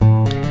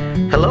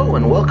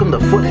and welcome to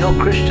Foothill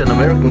Christian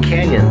American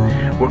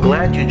Canyon. We're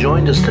glad you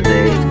joined us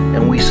today,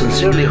 and we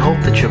sincerely hope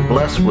that you're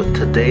blessed with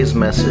today's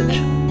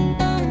message.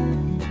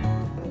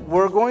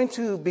 We're going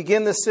to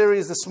begin this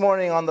series this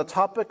morning on the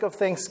topic of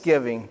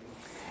Thanksgiving.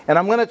 And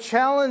I'm going to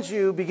challenge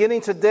you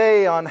beginning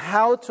today on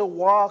how to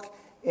walk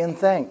in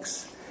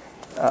thanks.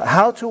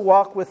 How to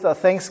walk with a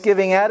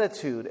Thanksgiving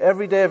attitude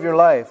every day of your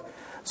life.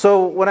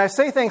 So when I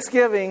say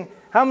Thanksgiving,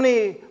 how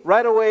many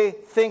right away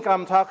think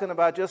I'm talking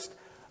about just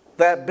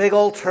that big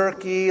old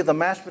turkey, the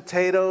mashed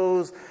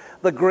potatoes,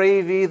 the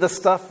gravy, the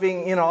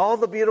stuffing, all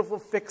the beautiful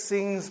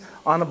fixings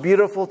on a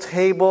beautiful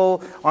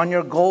table, on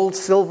your gold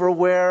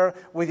silverware,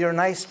 with your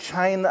nice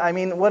china,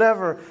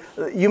 whatever.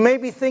 You may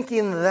be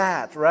thinking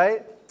that,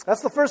 right?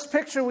 That's the first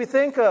picture we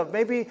think of.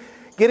 Maybe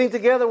getting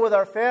together with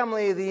our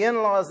family, the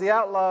in-laws, the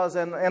outlaws,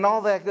 and all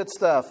that good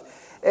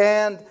stuff.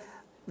 And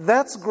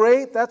that's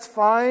great, that's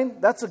fine,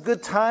 that's a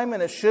good time,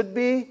 and it should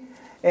be.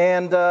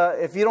 And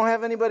if you don't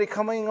have anybody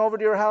coming over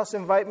to your house,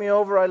 invite me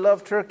over. I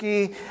love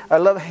turkey. I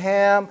love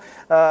ham.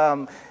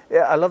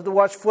 I love to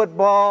watch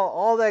football,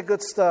 all that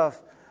good stuff.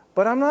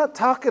 But I'm not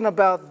talking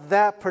about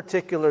that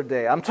particular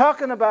day. I'm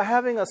talking about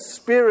having a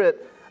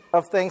spirit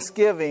of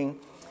thanksgiving.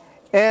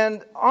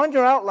 And on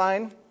your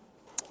outline,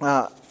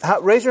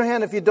 raise your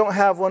hand if you don't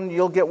have one.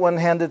 You'll get one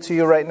handed to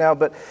you right now,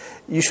 but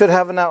you should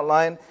have an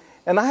outline.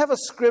 And I have a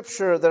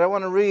scripture that I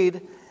want to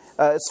read.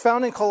 It's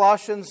found in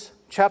Colossians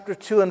chapter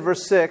 2 and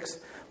verse 6.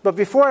 But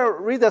before I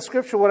read that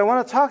scripture, what I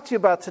want to talk to you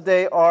about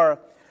today are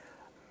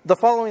the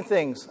following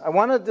things. I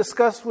want to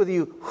discuss with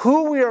you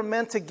who we are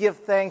meant to give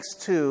thanks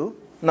to,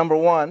 number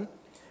one,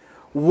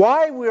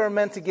 why we are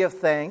meant to give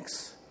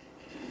thanks,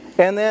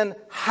 and then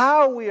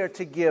how we are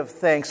to give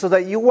thanks, so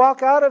that you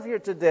walk out of here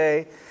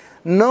today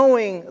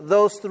knowing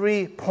those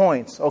 3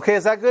 points. Okay,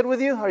 is that good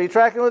with you? Are you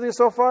tracking with you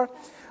so far?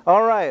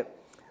 All right.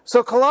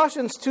 So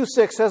Colossians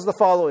 2:6 says the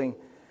following,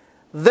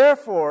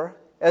 "Therefore,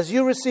 as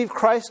you receive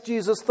Christ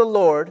Jesus the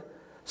Lord,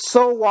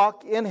 so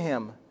walk in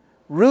Him,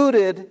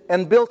 rooted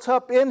and built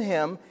up in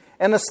Him,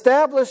 and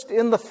established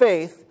in the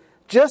faith,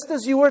 just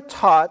as you were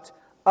taught,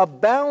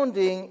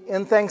 abounding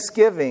in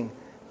thanksgiving."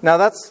 Now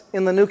that's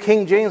in the New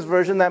King James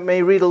Version. That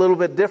may read a little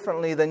bit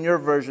differently than your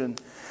version.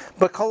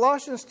 But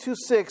Colossians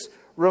 2:6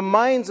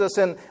 reminds us,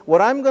 and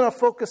what I'm going to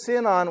focus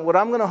in on, what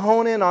I'm going to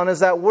hone in on, is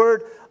that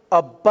word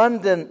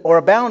abundant or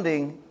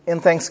abounding in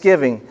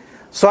thanksgiving.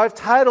 So I've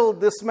titled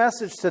this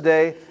message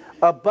today,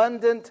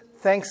 Abundant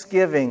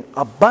Thanksgiving.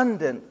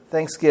 Abundant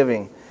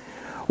Thanksgiving.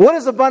 What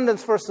is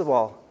abundance, first of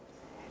all?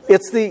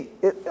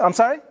 I'm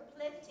sorry?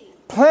 Plenty.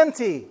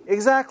 Plenty,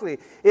 exactly.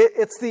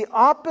 It's the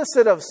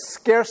opposite of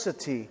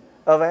scarcity,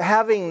 of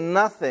having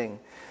nothing.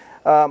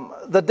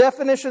 The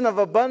definition of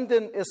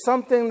abundant is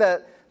something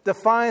that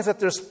defines that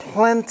there's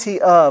plenty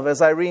of,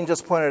 as Irene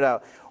just pointed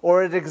out,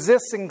 or it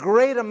exists in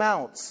great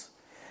amounts.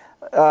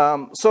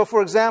 So,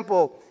 for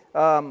example,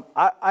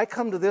 I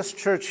come to this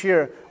church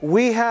here.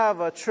 We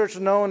have a church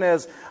known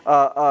as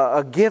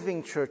a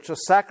giving church, a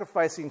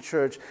sacrificing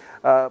church.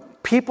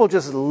 People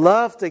just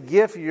love to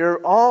give. You're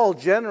all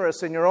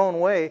generous in your own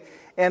way.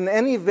 And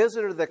any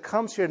visitor that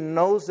comes here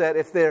knows that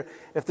if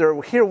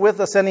they're here with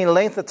us any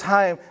length of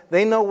time,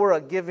 they know we're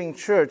a giving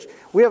church.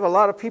 We have a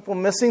lot of people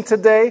missing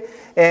today,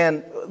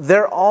 and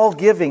they're all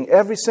giving,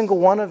 every single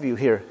one of you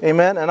here.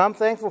 Amen? And I'm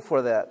thankful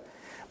for that.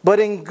 But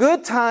in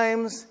good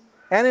times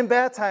and in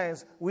bad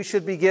times, we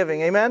should be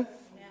giving. Amen?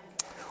 Yeah.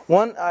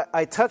 One,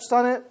 I touched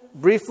on it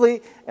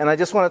briefly, and I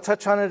just want to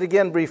touch on it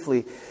again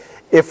briefly.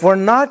 If we're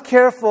not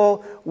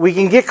careful, we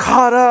can get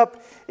caught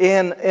up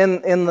in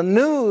the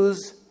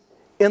news,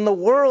 in the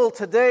world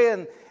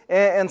today,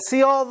 and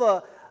see all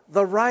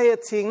the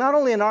rioting, not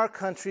only in our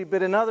country,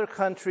 but in other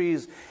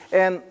countries,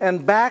 and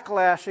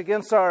backlash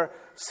against our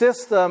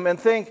system, and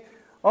think,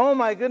 oh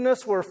my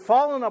goodness, we're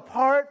falling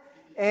apart,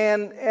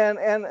 and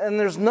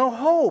there's no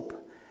hope.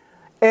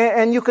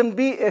 And you can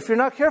be, if you're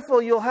not careful,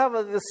 you'll have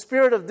the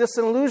spirit of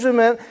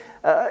disillusionment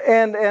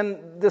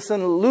and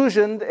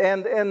disillusioned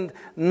and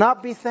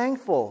not be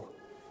thankful.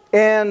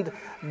 And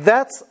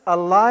that's a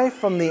lie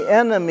from the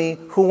enemy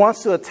who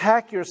wants to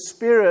attack your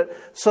spirit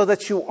so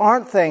that you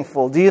aren't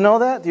thankful. Do you know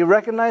that? Do you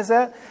recognize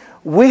that?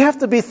 We have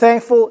to be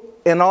thankful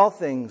in all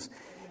things.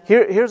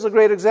 Here's a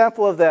great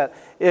example of that.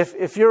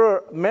 If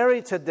you're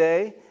married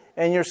today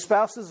and your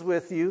spouse is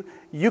with you,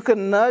 you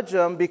can nudge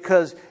them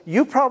because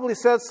you probably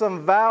said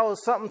some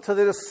vows, something to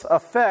this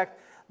effect,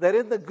 that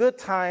in the good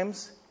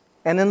times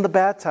and in the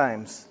bad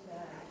times,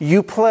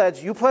 you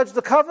pledge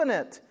the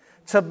covenant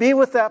to be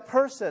with that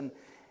person.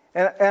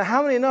 And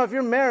how many know if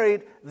you're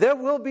married, there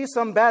will be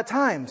some bad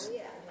times?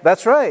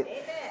 That's right.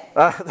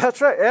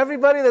 That's right.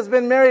 Everybody that's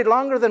been married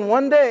longer than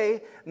one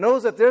day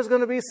knows that there's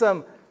going to be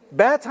some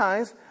bad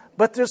times,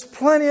 but there's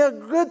plenty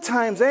of good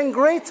times and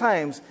great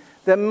times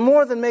that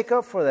more than make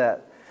up for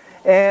that.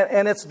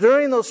 And it's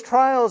during those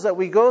trials that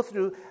we go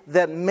through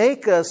that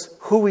make us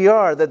who we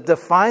are, that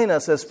define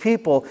us as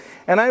people.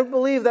 And I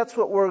believe that's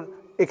what we're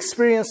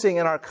experiencing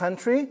in our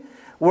country.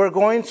 We're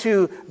going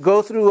to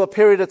go through a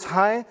period of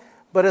time,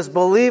 but as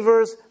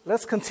believers,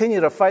 let's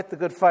continue to fight the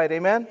good fight.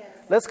 Amen?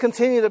 Let's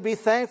continue to be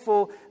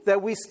thankful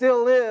that we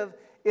still live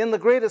in the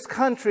greatest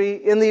country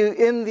in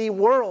the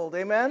world.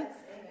 Amen?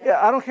 Yeah,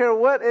 I don't care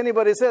what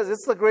anybody says.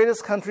 It's the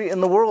greatest country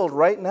in the world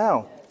right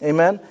now.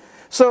 Amen?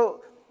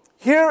 So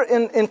here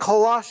in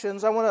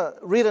Colossians, I want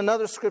to read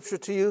another scripture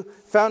to you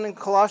found in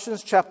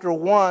Colossians chapter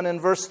 1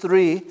 and verse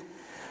 3.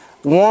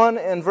 1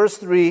 and verse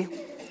 3.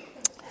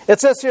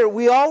 It says here,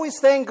 we always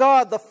thank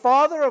God, the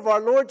Father of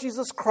our Lord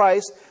Jesus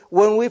Christ,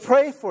 when we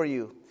pray for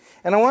you.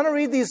 And I want to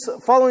read these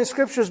following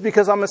scriptures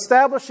because I'm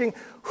establishing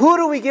who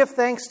do we give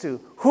thanks to?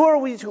 Who are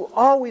we to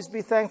always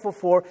be thankful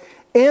for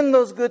in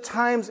those good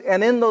times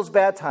and in those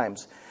bad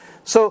times?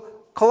 So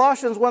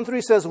Colossians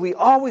 1:3 says, we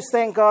always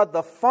thank God,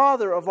 the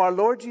Father of our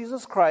Lord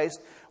Jesus Christ,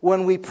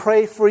 when we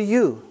pray for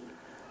you.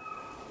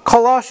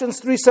 Colossians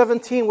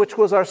 3:17, which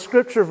was our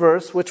scripture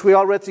verse, which we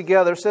all read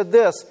together, said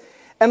this,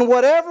 and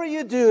whatever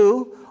you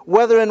do,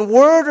 whether in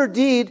word or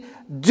deed,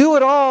 do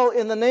it all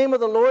in the name of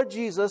the Lord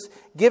Jesus,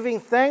 giving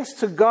thanks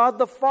to God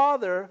the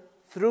Father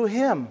through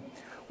Him.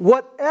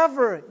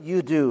 Whatever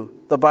you do,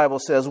 the Bible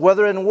says,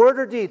 whether in word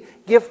or deed,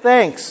 give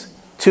thanks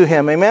to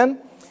Him. Amen?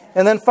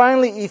 And then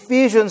finally,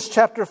 Ephesians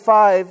chapter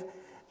 5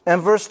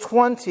 and verse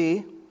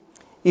 20.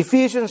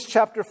 Ephesians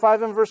chapter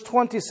 5 and verse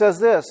 20 says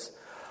this,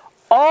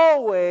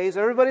 always,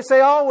 everybody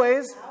say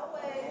always,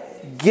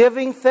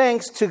 giving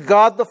thanks to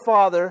God the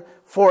Father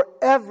for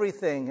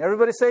everything.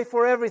 Everybody say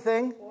for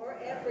everything. For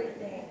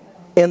everything.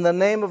 In the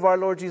name of our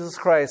Lord Jesus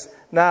Christ.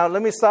 Now,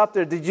 let me stop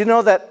there. Did you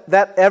know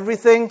that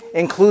everything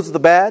includes the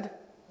bad?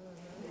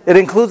 It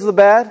includes the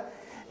bad.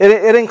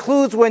 It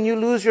includes when you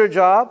lose your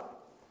job.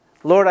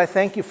 Lord, I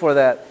thank you for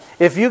that.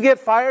 If you get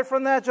fired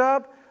from that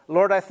job,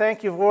 Lord, I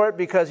thank you for it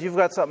because you've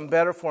got something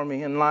better for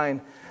me in line.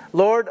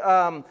 Lord,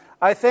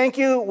 I thank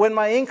you when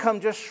my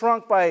income just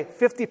shrunk by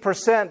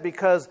 50%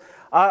 because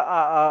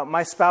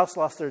my spouse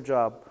lost their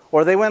job,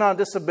 or they went on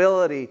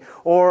disability,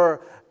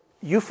 or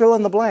you fill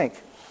in the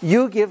blank.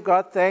 You give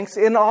God thanks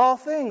in all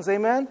things.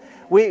 Amen?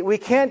 We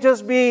can't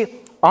just be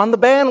on the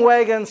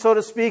bandwagon, so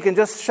to speak, and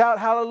just shout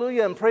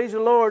hallelujah and praise the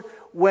Lord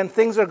when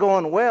things are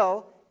going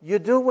well. You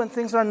do when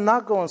things are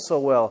not going so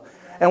well.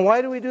 And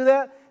why do we do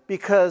that?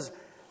 Because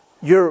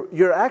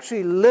you're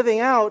actually living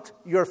out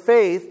your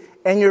faith,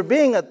 and you're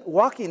being a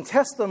walking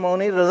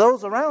testimony to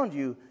those around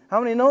you.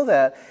 How many know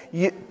that?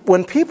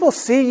 When people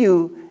see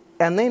you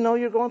and they know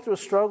you're going through a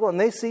struggle and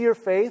they see your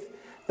faith,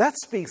 that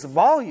speaks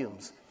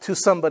volumes to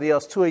somebody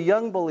else, to a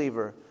young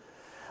believer.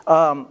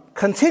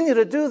 Continue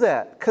to do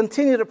that.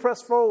 Continue to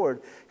press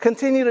forward.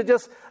 Continue to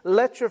just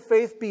let your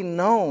faith be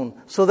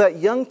known so that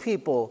young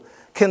people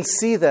can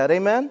see that.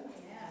 Amen?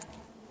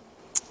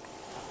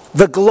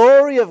 The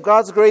glory of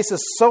God's grace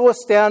is so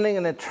astounding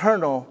and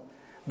eternal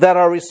that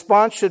our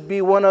response should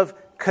be one of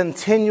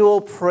continual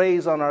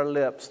praise on our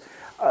lips.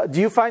 Do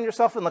you find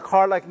yourself in the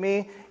car like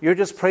me? You're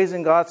just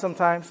praising God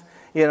sometimes?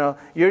 You know,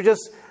 you're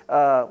just,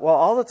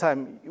 all the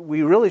time.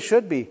 We really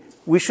should be.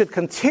 We should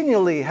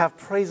continually have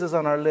praises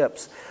on our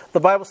lips. The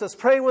Bible says,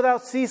 pray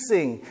without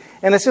ceasing.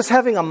 And it's just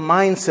having a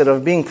mindset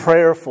of being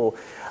prayerful.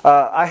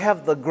 I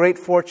have the great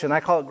fortune, I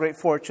call it great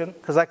fortune,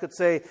 because I could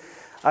say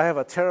I have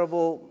a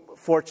terrible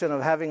fortune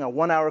of having a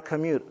 1-hour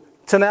commute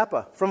to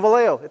Napa from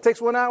Vallejo. It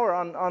takes 1 hour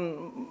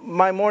on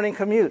my morning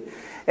commute.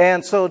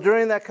 And so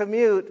during that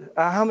commute,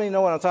 how many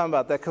know what I'm talking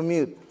about, that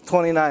commute?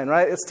 29,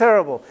 right? It's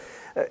terrible.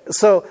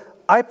 So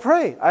I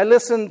pray. I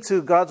listen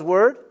to God's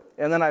Word,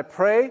 and then I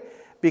pray,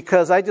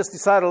 because I just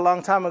decided a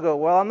long time ago,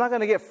 well, I'm not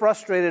going to get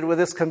frustrated with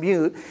this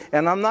commute,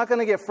 and I'm not going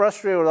to get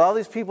frustrated with all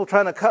these people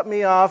trying to cut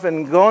me off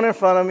and going in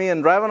front of me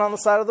and driving on the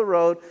side of the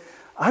road.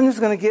 I'm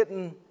just going to get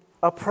in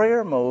a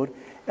prayer mode.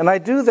 And I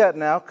do that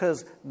now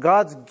because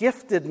God's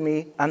gifted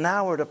me an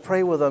hour to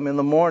pray with Him in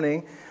the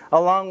morning,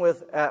 along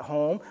with at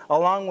home,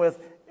 along with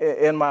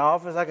in my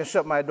office. I can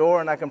shut my door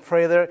and I can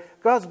pray there.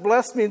 God's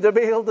blessed me to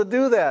be able to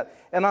do that.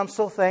 And I'm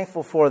so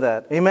thankful for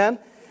that. Amen?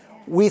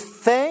 We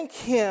thank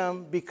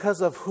Him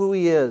because of who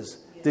He is.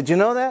 Did you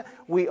know that?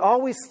 We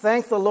always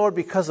thank the Lord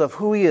because of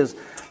who He is.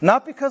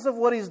 Not because of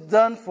what He's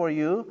done for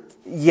you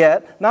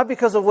yet. Not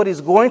because of what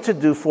He's going to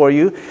do for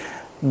you.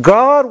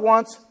 God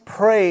wants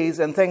praise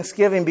and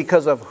thanksgiving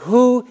because of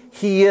who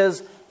He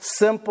is.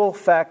 Simple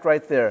fact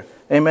right there.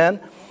 Amen?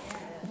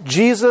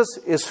 Jesus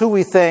is who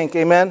we thank.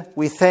 Amen?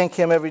 We thank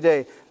Him every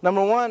day.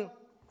 Number one,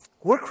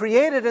 we're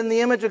created in the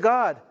image of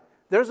God.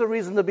 There's a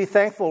reason to be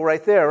thankful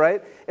right there,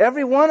 right?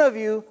 Every one of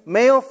you,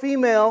 male,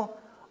 female,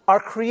 are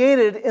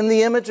created in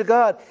the image of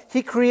God.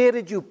 He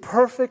created you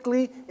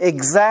perfectly,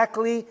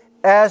 exactly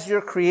as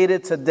you're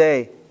created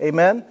today.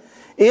 Amen?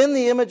 In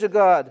the image of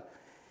God.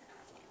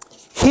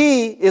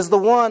 He is the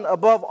one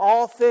above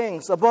all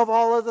things, above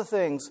all other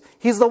things.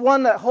 He's the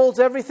one that holds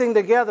everything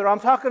together. I'm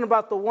talking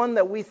about the one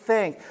that we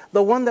thank,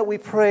 the one that we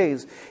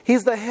praise.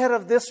 He's the head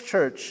of this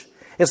church.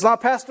 It's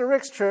not Pastor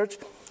Rick's church.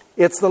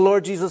 It's the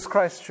Lord Jesus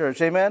Christ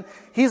church. Amen?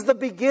 He's the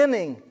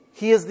beginning.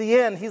 He is the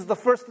end. He's the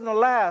first and the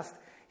last.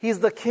 He's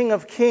the King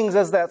of Kings,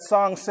 as that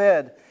song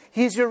said.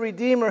 He's your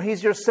Redeemer.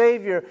 He's your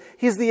Savior.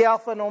 He's the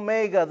Alpha and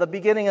Omega, the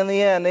beginning and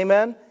the end.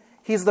 Amen?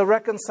 He's the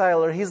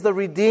reconciler. He's the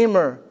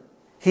Redeemer.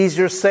 He's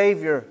your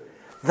Savior.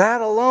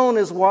 That alone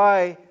is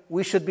why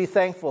we should be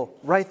thankful.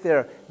 Right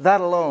there.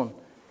 That alone.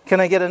 Can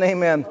I get an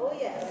amen? Oh,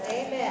 yes.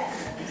 Amen.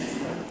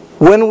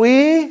 When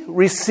we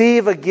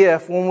receive a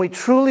gift, when we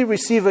truly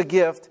receive a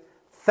gift,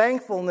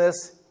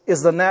 thankfulness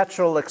is the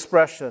natural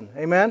expression.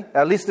 Amen?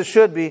 At least it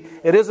should be.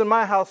 It is in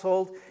my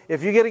household.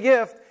 If you get a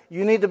gift,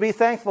 you need to be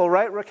thankful,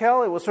 right,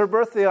 Raquel? It was her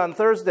birthday on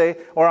Thursday,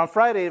 or on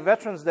Friday,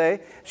 Veterans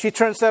Day. She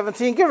turned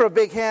 17. Give her a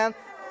big hand.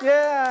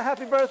 Yeah,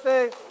 happy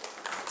birthday.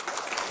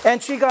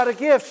 And she got a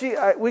gift.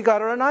 We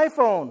got her an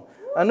iPhone,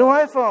 a new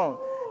iPhone.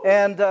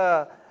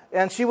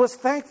 And she was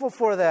thankful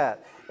for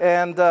that.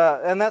 And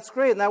that's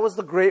great. And that was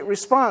the great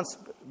response,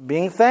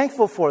 being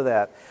thankful for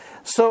that.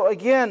 So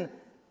again,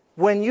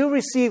 when you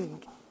receive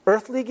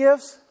earthly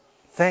gifts,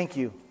 thank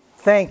you.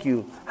 Thank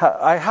you.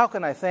 How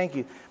can I thank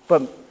you?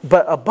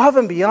 But above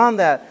and beyond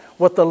that,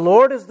 what the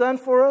Lord has done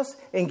for us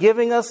in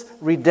giving us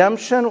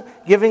redemption,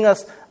 giving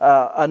us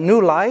a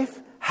new life,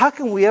 how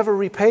can we ever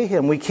repay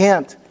Him? We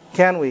can't,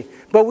 can we?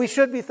 But we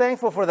should be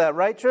thankful for that,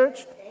 right,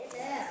 church?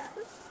 Amen.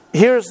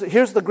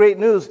 Here's the great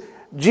news.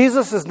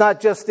 Jesus is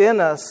not just in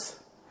us.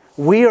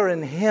 We are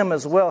in Him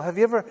as well. Have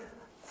you ever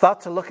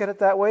thought to look at it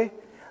that way?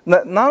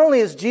 Not only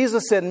is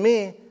Jesus in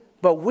me,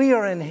 but we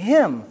are in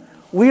Him.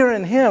 We are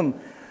in Him.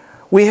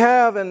 We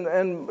have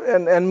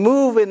and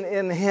move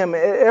in Him.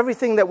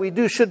 Everything that we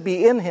do should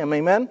be in Him.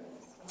 Amen?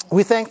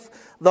 We thank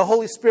the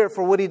Holy Spirit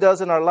for what He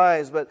does in our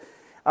lives. But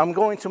I'm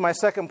going to my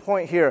second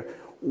point here.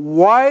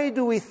 Why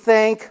do we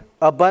thank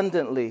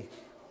abundantly?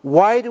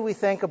 Why do we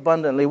thank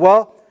abundantly?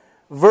 Well,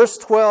 verse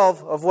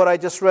 12 of what I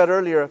just read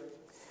earlier.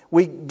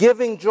 We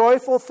giving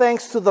joyful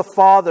thanks to the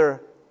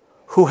Father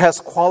who has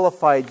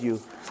qualified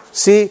you.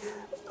 See,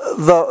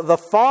 the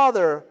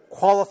Father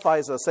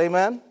qualifies us.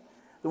 Amen?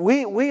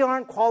 We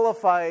aren't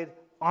qualified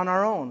on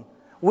our own.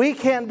 We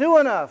can't do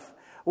enough.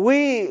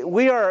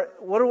 We are,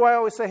 what do I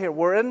always say here?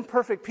 We're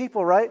imperfect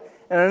people, right?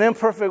 In an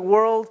imperfect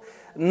world.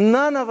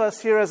 None of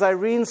us here, as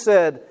Irene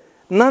said,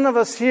 none of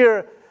us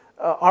here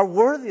are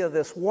worthy of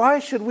this. Why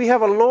should we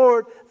have a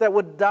Lord that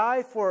would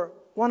die for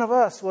one of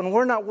us when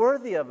we're not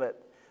worthy of it?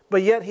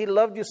 But yet He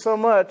loved you so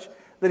much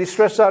that He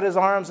stretched out His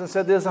arms and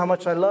said, this is how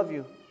much I love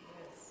you.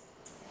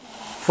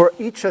 For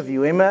each of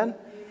you. Amen?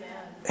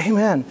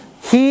 Amen.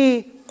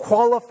 He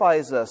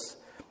qualifies us.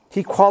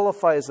 He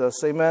qualifies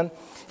us. Amen.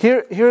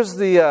 Here's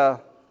a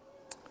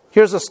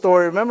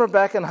story. Remember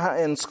back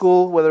in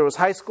school, whether it was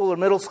high school or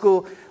middle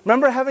school,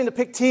 remember having to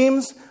pick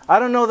teams? I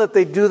don't know that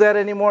they do that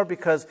anymore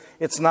because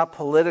it's not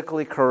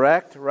politically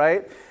correct,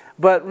 right?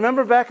 But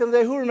remember back in the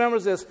day, who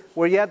remembers this,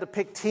 where you had to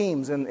pick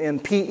teams in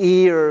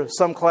PE or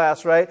some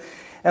class, right?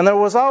 And there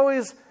was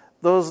always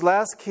those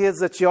last kids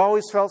that you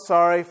always felt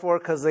sorry for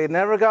because they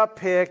never got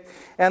picked.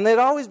 And they'd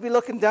always be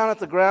looking down at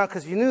the ground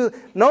because you knew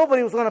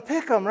nobody was going to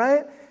pick them,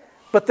 right?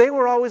 But they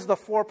were always the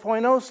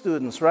 4.0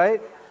 students,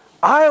 right?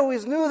 I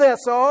always knew that,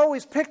 so I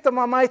always picked them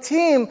on my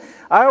team.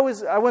 I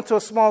went to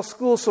a small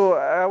school, so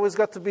I always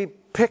got to be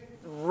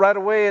picked right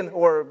away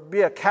or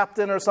be a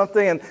captain or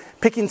something and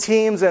picking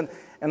teams. And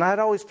I'd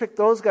always pick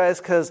those guys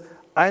because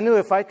I knew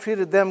if I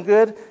treated them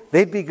good,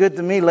 they'd be good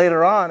to me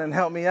later on and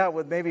help me out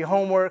with maybe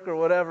homework or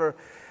whatever.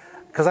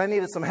 Because I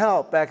needed some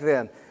help back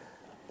then.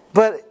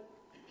 But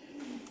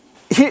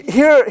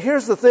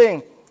here's the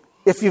thing.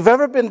 If you've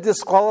ever been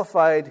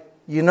disqualified,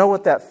 you know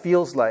what that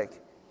feels like.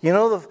 You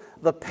know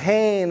the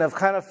pain of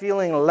kind of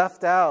feeling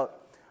left out.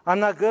 I'm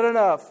not good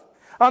enough.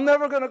 I'm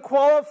never going to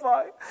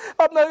qualify.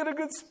 I'm not a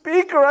good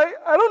speaker.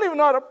 I don't even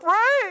know how to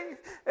pray.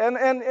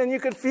 And you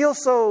can feel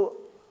so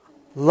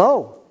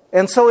low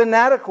and so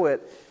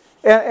inadequate.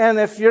 And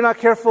if you're not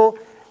careful,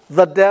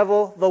 the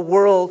devil, the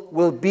world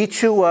will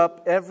beat you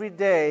up every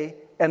day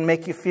and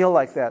make you feel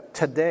like that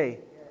today,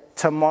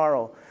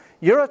 tomorrow.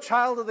 You're a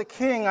child of the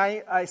King.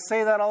 I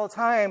say that all the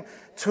time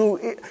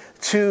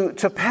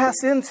to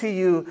pass into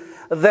you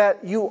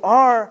that you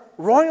are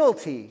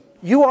royalty.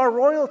 You are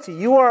royalty.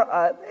 You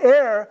are an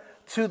heir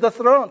to the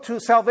throne, to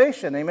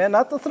salvation. Amen?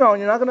 Not the throne.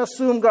 You're not going to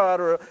assume God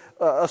or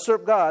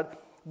usurp God,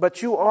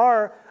 but you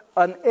are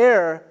an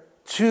heir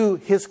to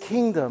His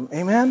kingdom.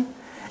 Amen?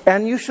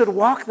 And you should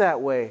walk that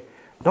way.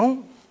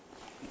 Don't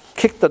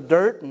kick the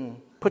dirt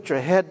and put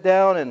your head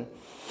down and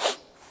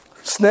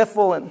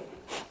sniffle and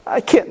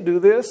I can't do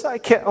this.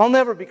 I'll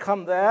never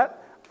become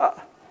that.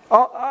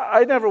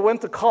 I never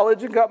went to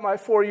college and got my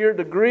 4-year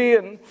degree,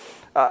 and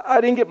I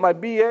didn't get my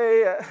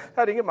BA.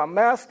 I didn't get my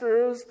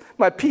master's,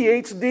 my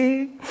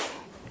PhD.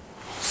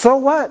 So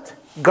what?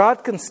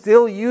 God can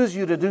still use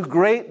you to do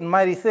great and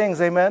mighty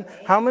things. Amen.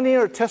 How many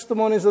are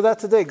testimonies of that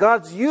today?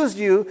 God's used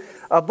you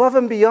above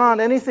and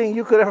beyond anything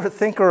you could ever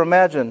think or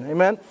imagine.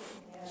 Amen.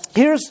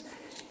 Here's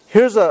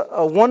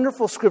a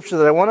wonderful scripture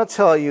that I want to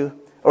tell you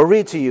or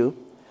read to you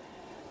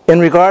in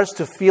regards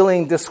to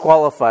feeling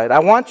disqualified. I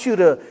want you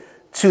to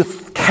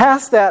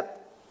cast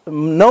that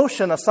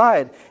notion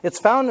aside. It's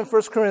found in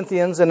 1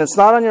 Corinthians, and it's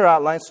not on your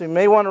outline, so you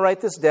may want to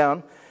write this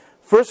down.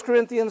 1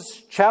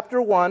 Corinthians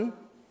chapter 1,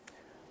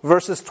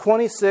 verses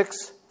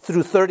 26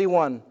 through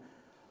 31.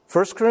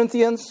 1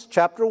 Corinthians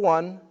chapter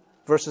 1,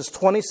 verses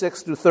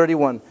 26 through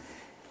 31.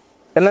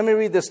 And let me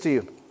read this to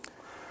you.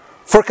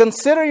 For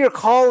consider your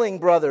calling,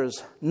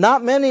 brothers.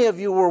 Not many of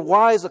you were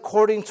wise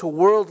according to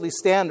worldly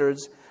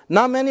standards.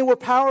 Not many were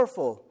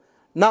powerful.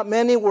 Not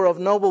many were of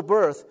noble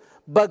birth.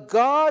 But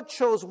God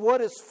chose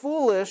what is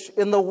foolish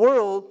in the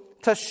world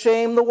to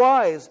shame the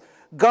wise.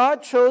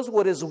 God chose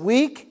what is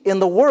weak in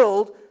the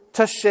world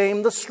to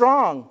shame the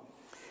strong.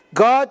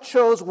 God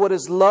chose what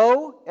is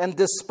low and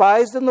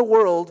despised in the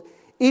world,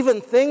 even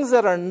things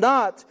that are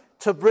not,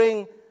 to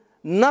bring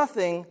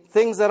nothing,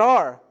 things that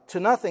are, to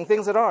nothing,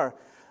 things that are,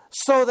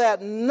 so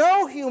that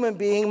no human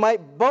being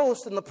might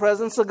boast in the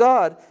presence of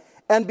God.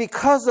 And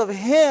because of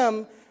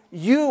Him,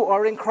 you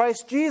are in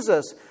Christ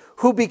Jesus,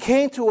 who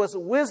became to us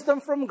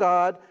wisdom from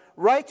God,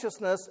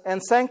 righteousness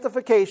and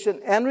sanctification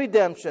and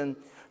redemption,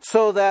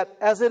 so that,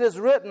 as it is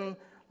written,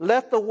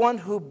 let the one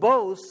who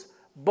boasts,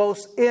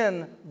 boast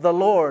in the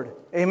Lord.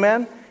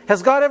 Amen?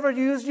 Has God ever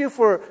used you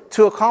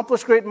to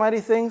accomplish great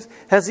mighty things?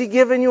 Has He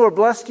given you or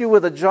blessed you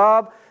with a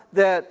job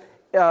that,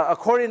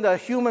 according to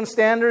human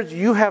standards,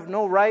 you have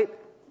no right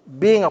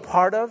being a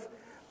part of?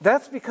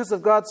 That's because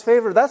of God's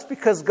favor. That's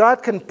because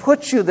God can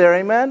put you there.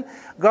 Amen?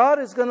 God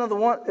is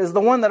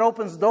the one that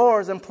opens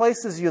doors and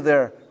places you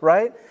there,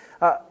 right?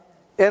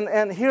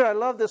 And here I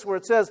love this where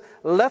it says,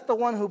 let the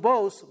one who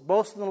boasts,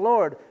 boast in the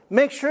Lord.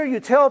 Make sure you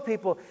tell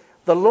people,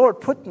 the Lord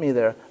put me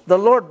there. The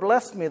Lord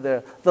blessed me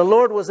there. The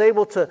Lord was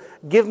able to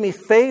give me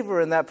favor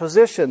in that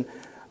position.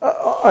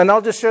 And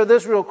I'll just share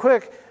this real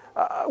quick.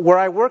 Where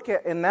I work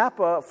in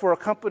Napa for a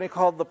company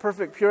called The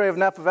Perfect Puree of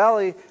Napa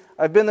Valley,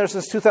 I've been there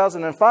since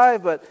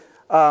 2005, but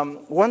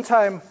one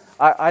time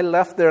I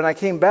left there and I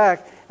came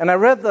back and I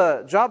read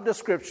the job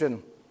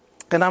description.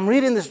 And I'm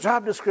reading this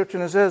job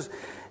description. It says,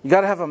 you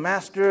got to have a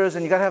master's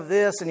and you got to have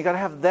this and you got to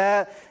have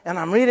that. And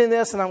I'm reading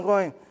this and I'm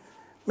going,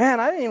 man,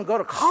 I didn't even go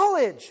to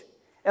college.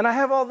 And I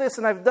have all this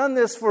and I've done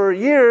this for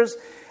years.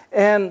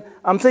 And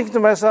I'm thinking to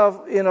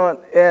myself,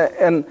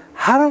 and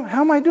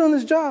how am I doing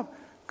this job?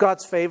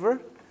 God's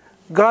favor.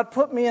 God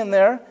put me in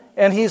there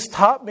and He's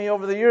taught me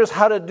over the years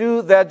how to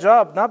do that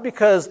job. Not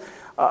because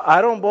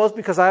I don't boast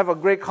because I have a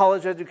great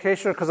college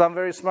education or because I'm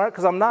very smart,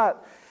 because I'm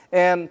not.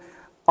 And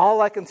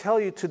all I can tell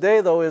you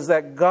today, though, is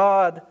that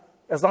God,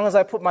 as long as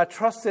I put my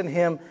trust in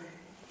Him,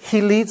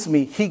 He leads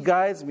me, He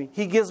guides me,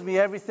 He gives me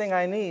everything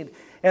I need.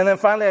 And then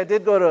finally I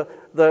did go to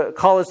the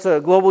college,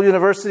 to Global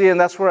University, and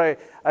that's where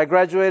I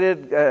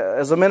graduated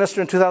as a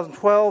minister in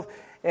 2012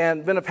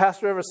 and been a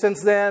pastor ever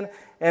since then.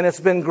 And it's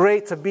been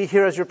great to be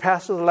here as your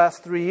pastor the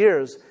last 3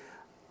 years.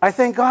 I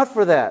thank God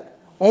for that.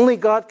 Only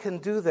God can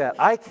do that.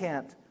 I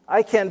can't.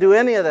 I can't do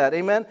any of that.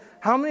 Amen?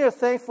 How many are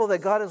thankful that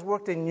God has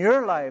worked in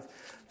your life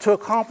to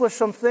accomplish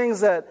some things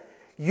that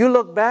you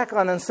look back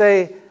on and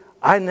say,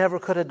 I never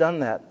could have done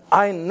that.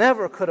 I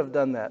never could have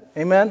done that.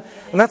 Amen?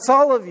 And that's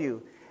all of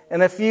you.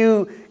 And if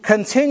you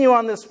continue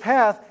on this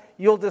path,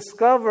 you'll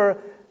discover,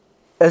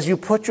 as you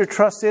put your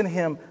trust in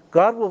Him,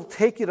 God will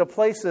take you to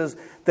places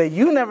that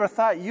you never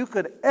thought you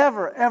could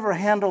ever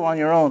handle on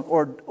your own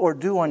or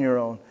do on your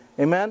own.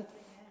 Amen?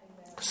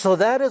 So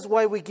that is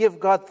why we give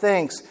God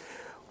thanks.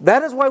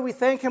 That is why we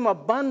thank Him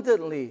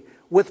abundantly,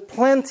 with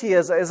plenty.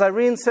 As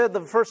Irene said,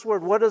 the first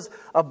word, what does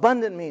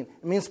abundant mean?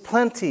 It means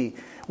plenty.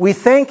 We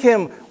thank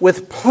Him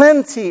with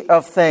plenty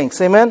of thanks.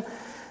 Amen?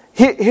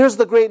 Here's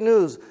the great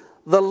news.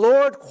 The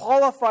Lord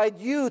qualified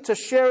you to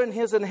share in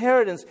His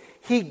inheritance.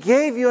 He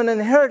gave you an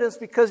inheritance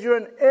because you're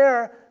an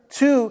heir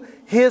to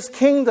His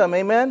kingdom.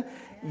 Amen?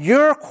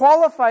 You're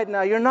qualified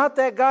now. You're not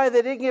that guy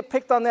that didn't get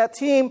picked on that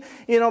team,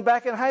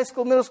 back in high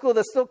school, middle school,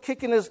 that's still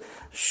kicking his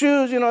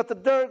shoes, at the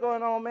dirt,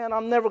 going, oh man,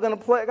 I'm never going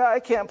to play. I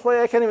can't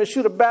play. I can't even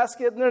shoot a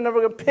basket. They're never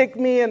going to pick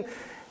me. And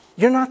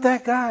you're not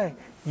that guy.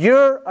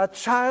 You're a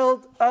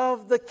child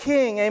of the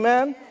King.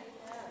 Amen?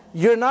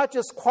 You're not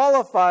just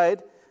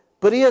qualified,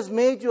 but He has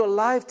made you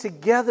alive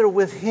together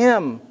with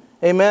Him.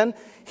 Amen?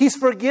 He's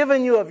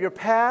forgiven you of your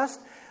past,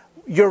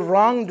 your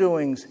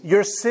wrongdoings,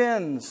 your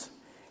sins,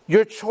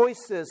 your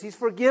choices. He's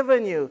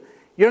forgiven you.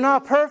 You're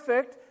not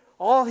perfect.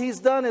 All He's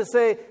done is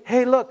say,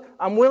 hey, look,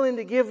 I'm willing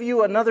to give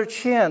you another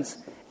chance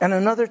and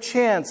another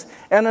chance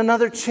and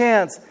another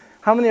chance.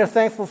 How many are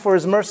thankful for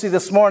His mercy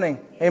this morning?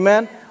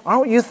 Amen?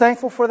 Aren't you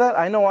thankful for that?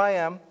 I know I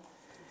am.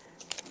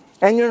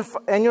 And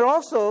you're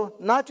also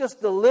not just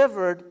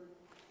delivered,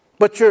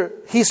 but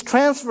He's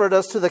transferred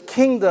us to the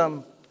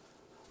kingdom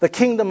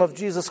of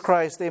Jesus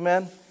Christ.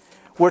 Amen?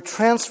 We're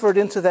transferred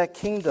into that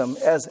kingdom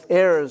as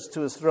heirs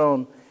to His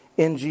throne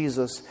in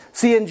Jesus.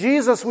 See, in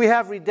Jesus we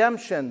have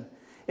redemption.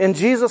 In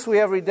Jesus we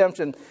have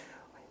redemption.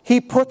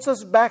 He puts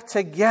us back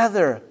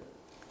together.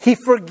 He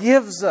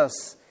forgives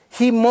us.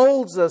 He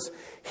molds us.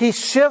 He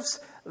shifts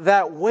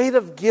that weight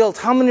of guilt.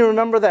 How many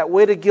remember that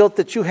weight of guilt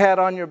that you had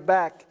on your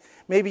back?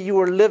 Maybe you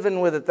were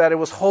living with it, that it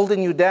was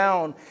holding you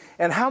down.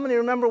 And how many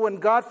remember when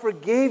God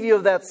forgave you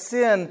of that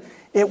sin,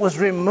 it was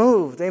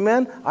removed?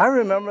 Amen? I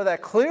remember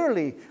that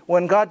clearly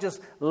when God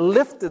just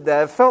lifted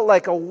that. It felt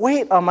like a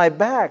weight on my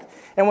back.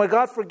 And when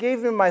God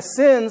forgave me my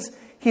sins,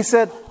 He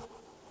said,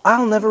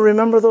 I'll never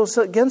remember those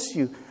against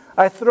you.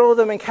 I throw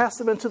them and cast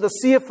them into the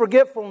sea of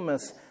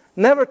forgetfulness,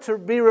 never to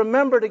be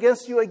remembered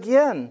against you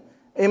again.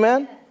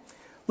 Amen?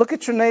 Look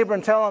at your neighbor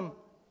and tell him,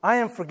 I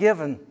am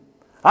forgiven.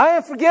 I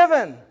am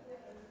forgiven.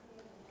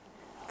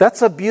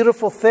 That's a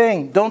beautiful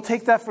thing. Don't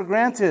take that for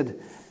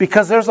granted,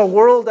 because there's a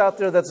world out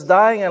there that's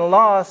dying and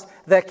lost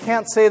that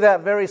can't say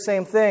that very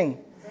same thing.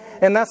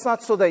 And that's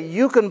not so that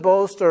you can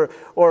boast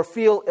or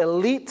feel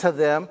elite to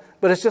them,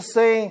 but it's just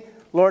saying,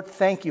 Lord,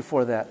 thank you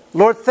for that.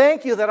 Lord,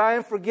 thank you that I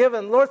am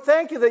forgiven. Lord,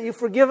 thank you that you've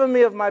forgiven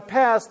me of my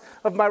past,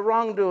 of my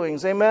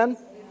wrongdoings. Amen?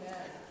 Amen.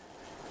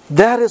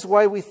 That is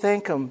why we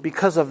thank Him,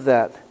 because of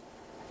that.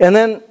 And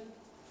then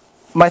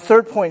my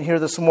third point here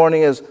this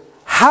morning is,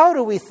 how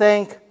do we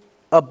thank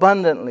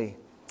abundantly?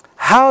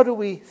 How do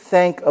we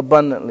thank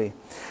abundantly?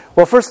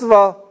 Well, first of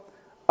all,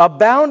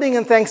 abounding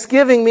in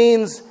thanksgiving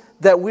means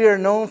that we are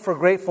known for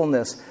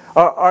gratefulness.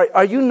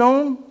 Are you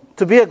known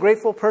to be a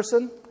grateful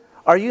person?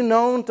 Are you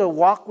known to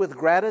walk with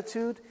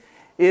gratitude?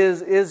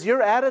 Is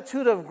your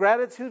attitude of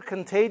gratitude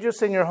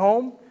contagious in your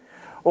home?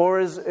 Or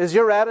is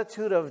your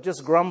attitude of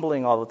just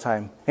grumbling all the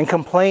time and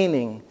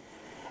complaining?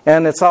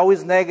 And it's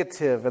always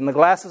negative, and the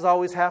glass is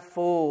always half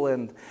full,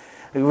 and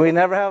we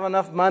never have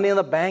enough money in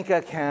the bank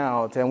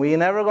account, and we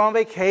never go on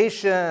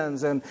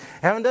vacations, and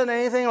haven't done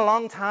anything in a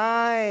long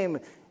time.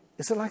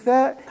 Is it like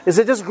that? Is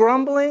it just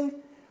grumbling?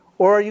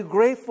 Or are you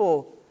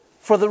grateful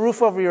for the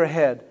roof over your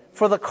head,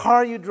 for the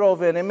car you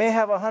drove in? It may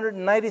have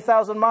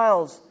 190,000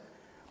 miles,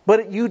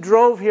 but you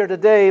drove here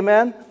today,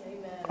 amen?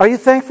 Are you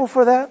thankful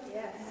for that?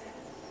 Yes.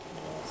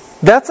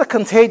 That's a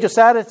contagious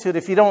attitude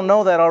if you don't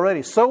know that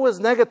already. So is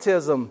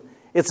negativism.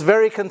 It's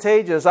very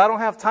contagious. I don't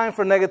have time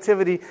for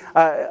negativity.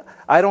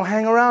 I don't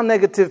hang around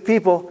negative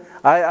people.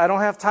 I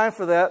don't have time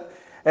for that.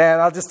 And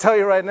I'll just tell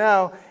you right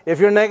now, if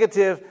you're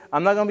negative,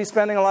 I'm not going to be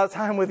spending a lot of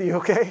time with you,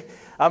 okay?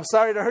 I'm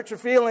sorry to hurt your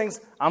feelings.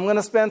 I'm going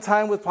to spend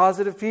time with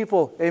positive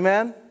people.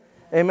 Amen?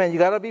 Amen. You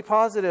got to be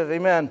positive.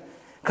 Amen.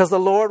 Because the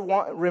Lord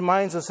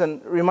reminds us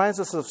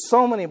of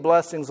so many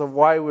blessings of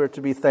why we're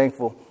to be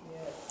thankful.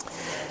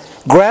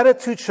 Yes.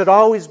 Gratitude should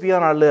always be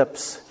on our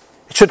lips.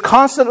 It should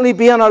constantly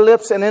be on our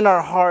lips and in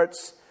our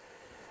hearts.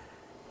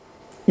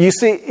 You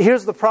see,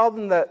 here's the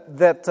problem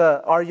that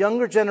our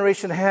younger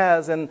generation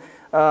has, and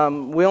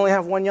we only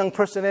have one young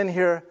person in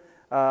here.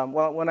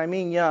 Well, when I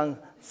mean young,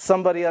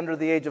 somebody under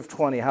the age of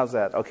 20. How's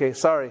that? Okay,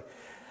 sorry.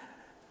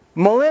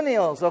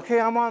 Millennials. Okay,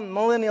 I'm on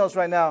millennials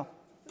right now.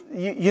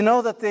 You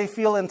know that they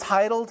feel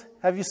entitled?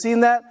 Have you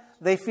seen that?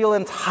 They feel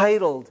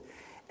entitled.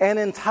 And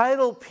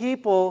entitled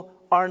people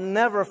are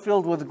never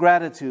filled with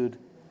gratitude.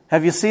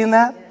 Have you seen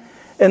that? Yes.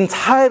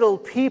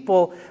 Entitled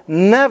people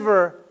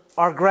never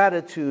are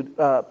gratitude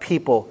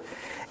people.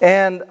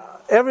 And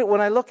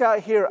when I look out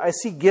here, I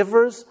see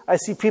givers. I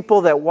see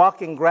people that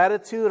walk in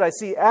gratitude. I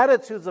see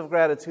attitudes of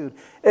gratitude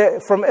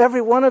from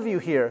every one of you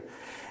here.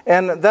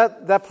 And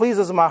that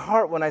pleases my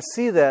heart when I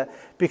see that,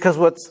 because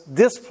what's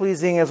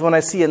displeasing is when I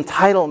see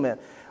entitlement.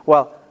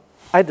 Well,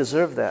 I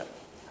deserve that.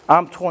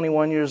 I'm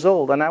 21 years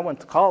old and I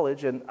went to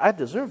college and I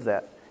deserve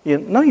that.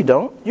 No, you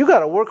don't. You got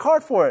to work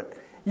hard for it.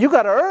 You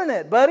got to earn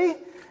it, buddy.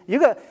 You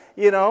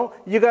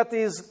got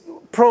these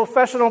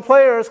professional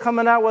players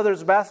coming out, whether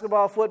it's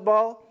basketball,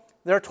 football.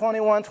 They're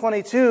 21,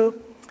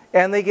 22,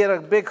 and they get a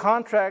big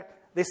contract.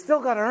 They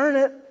still got to earn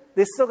it.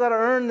 They still got to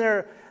earn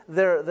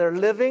their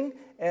living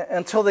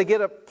until they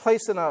get a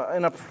place in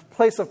a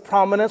place of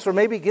prominence, or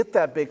maybe get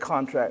that big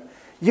contract.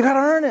 You got to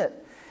earn it.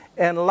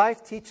 And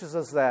life teaches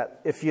us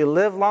that. If you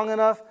live long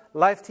enough,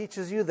 life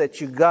teaches you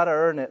that you got to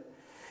earn it.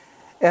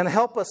 And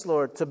help us,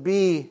 Lord, to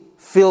be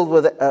filled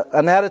with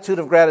an attitude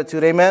of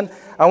gratitude. Amen.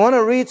 I want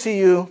to read to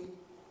you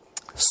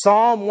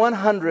Psalm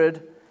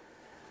 100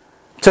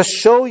 to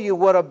show you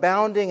what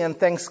abounding in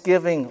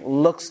thanksgiving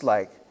looks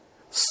like.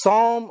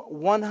 Psalm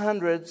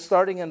 100,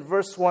 starting in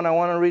verse 1. I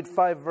want to read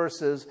 5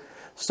 verses,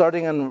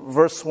 starting in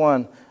verse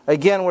 1.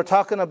 Again, we're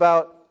talking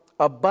about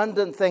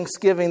abundant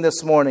thanksgiving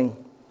this morning.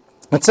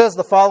 It says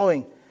the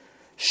following: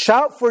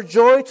 Shout for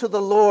joy to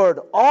the Lord,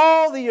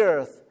 all the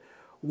earth.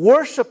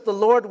 Worship the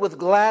Lord with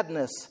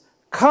gladness.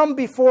 Come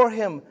before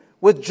Him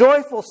with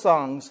joyful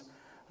songs.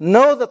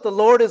 Know that the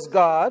Lord is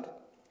God.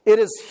 It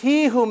is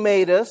He who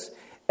made us,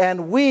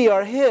 and we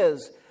are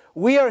His.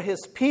 We are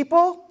His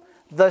people,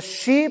 the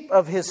sheep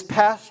of His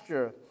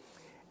pasture.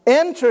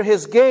 Enter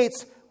His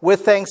gates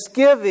with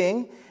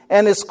thanksgiving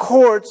and His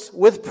courts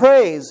with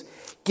praise.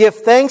 Give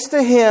thanks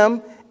to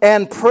Him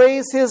and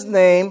praise His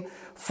name,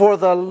 for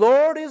the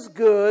Lord is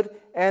good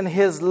and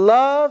His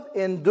love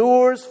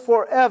endures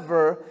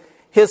forever.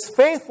 His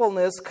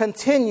faithfulness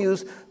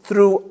continues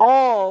through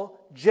all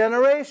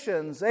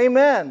generations.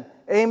 Amen.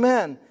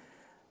 Amen.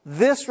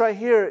 This right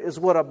here is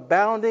what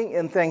abounding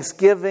in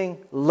thanksgiving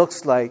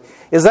looks like.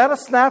 Is that a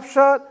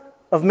snapshot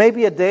of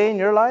maybe a day in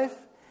your life?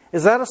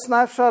 Is that a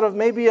snapshot of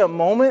maybe a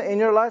moment in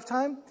your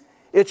lifetime?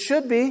 It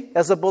should be,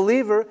 as a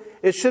believer,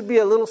 it should be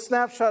a little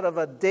snapshot of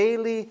a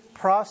daily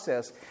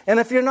process. And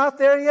if you're not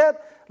there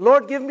yet,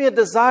 Lord, give me a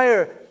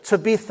desire to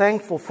be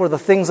thankful for the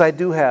things I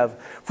do have,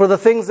 for the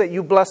things that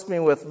you blessed me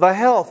with, the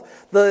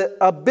health, the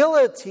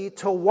ability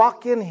to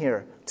walk in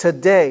here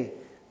today,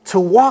 to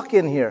walk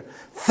in here.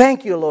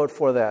 Thank you, Lord,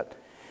 for that.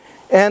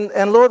 And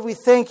Lord, we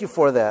thank you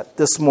for that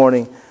this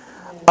morning.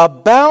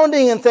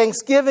 Abounding in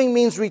thanksgiving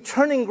means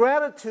returning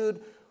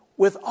gratitude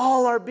with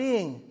all our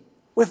being,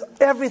 with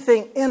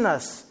everything in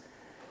us.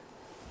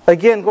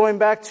 Again, going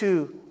back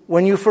to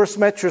when you first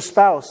met your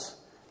spouse,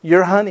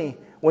 your honey,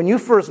 when you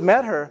first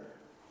met her,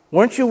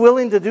 weren't you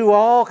willing to do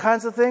all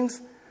kinds of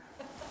things?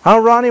 Huh,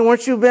 Ronnie,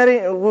 weren't you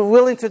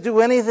willing to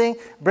do anything?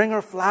 Bring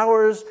her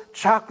flowers,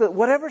 chocolate,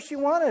 whatever she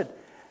wanted.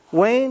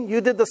 Wayne,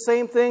 you did the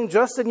same thing.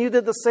 Justin, you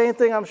did the same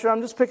thing. I'm sure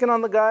I'm just picking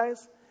on the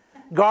guys.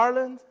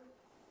 Garland,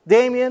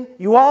 Damien,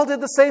 you all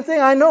did the same thing.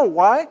 I know.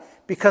 Why?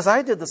 Because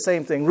I did the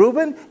same thing.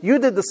 Reuben, you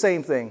did the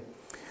same thing.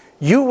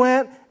 You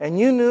went and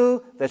you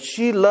knew that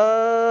she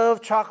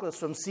loved chocolates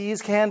from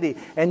See's Candy.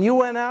 And you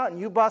went out and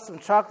you bought some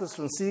chocolates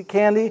from See's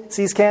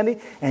Candy,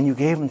 and you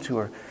gave them to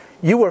her.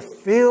 You were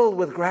filled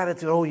with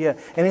gratitude. Oh yeah,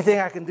 anything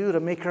I can do to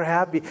make her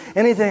happy,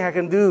 anything I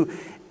can do,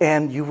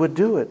 and you would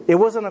do it. It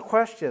wasn't a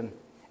question.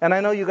 And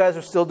I know you guys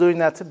are still doing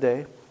that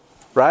today,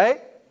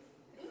 right?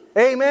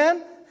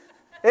 Amen?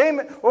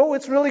 Amen. Oh,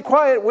 it's really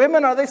quiet.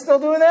 Women, are they still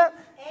doing that?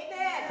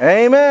 Amen.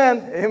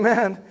 Amen.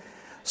 Amen.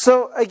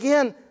 So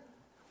again,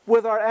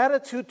 with our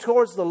attitude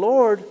towards the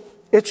Lord,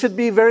 it should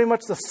be very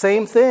much the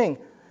same thing.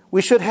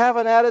 We should have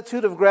an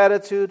attitude of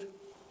gratitude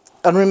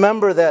and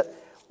remember that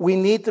we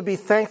need to be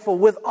thankful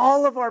with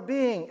all of our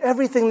being,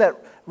 everything that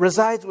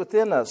resides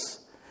within us.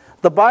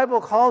 The Bible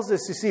calls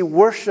this, you see,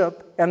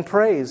 worship and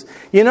praise.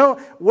 You know,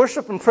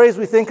 worship and praise,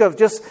 we think of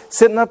just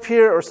sitting up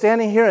here or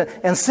standing here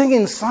and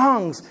singing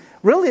songs.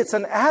 Really, it's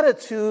an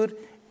attitude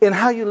in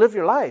how you live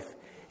your life.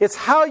 It's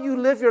how you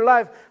live your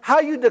life.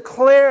 How you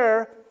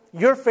declare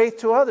your faith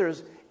to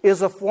others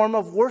is a form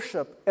of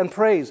worship and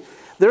praise.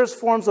 There's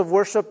forms of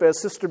worship,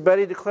 as Sister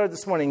Betty declared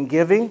this morning,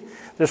 giving.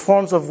 There's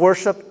forms of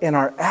worship in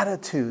our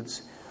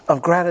attitudes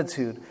of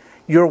gratitude.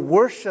 You're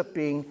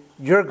worshiping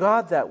your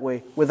God that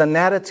way with an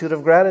attitude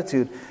of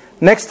gratitude.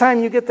 Next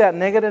time you get that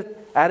negative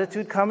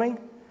attitude coming,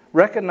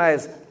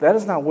 recognize that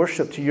is not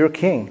worship to your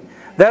King.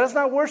 That is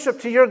not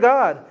worship to your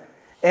God.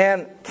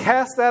 And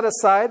cast that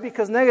aside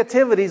because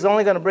negativity is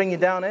only going to bring you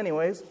down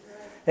anyways.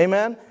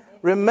 Amen?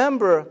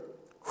 Remember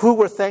who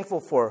we're thankful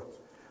for.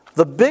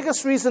 The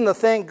biggest reason to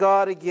thank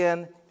God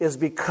again is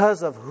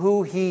because of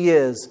who He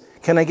is.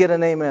 Can I get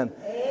an amen?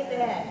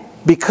 Amen.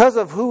 Because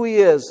of who He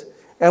is.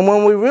 And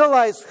when we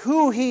realize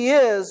who He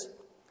is,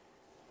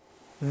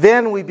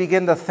 then we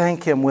begin to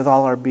thank Him with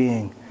all our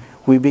being.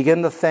 We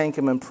begin to thank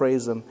Him and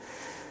praise Him.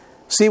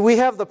 See, we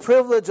have the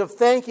privilege of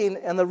thanking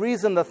and the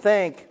reason to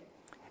thank.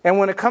 And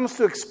when it comes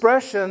to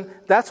expression,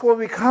 that's where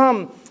we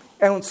come.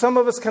 And some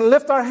of us can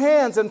lift our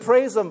hands and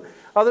praise Him.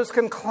 Others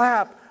can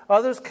clap.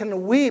 Others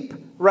can weep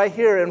right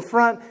here in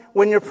front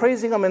when you're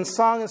praising Him in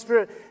song and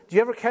spirit. Do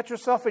you ever catch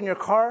yourself in your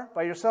car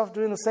by yourself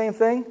doing the same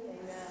thing?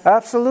 Amen.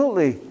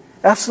 Absolutely.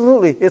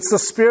 Absolutely. It's the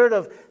spirit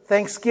of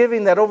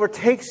thanksgiving that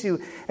overtakes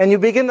you. And you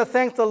begin to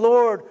thank the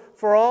Lord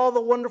for all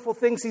the wonderful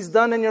things He's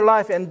done in your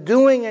life and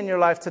doing in your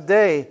life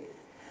today.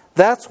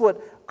 That's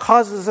what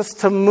causes us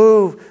to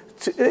move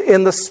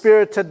in the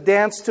Spirit, to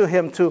dance to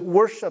Him, to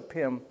worship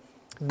Him.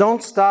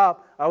 Don't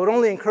stop. I would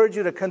only encourage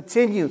you to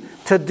continue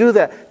to do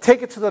that.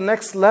 Take it to the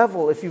next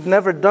level if you've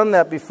never done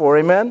that before.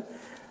 Amen?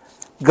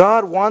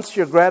 God wants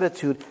your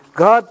gratitude.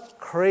 God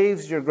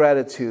craves your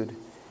gratitude.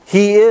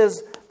 He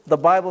is, the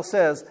Bible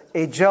says,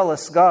 a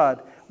jealous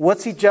God.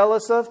 What's He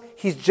jealous of?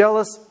 He's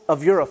jealous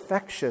of your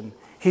affection.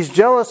 He's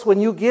jealous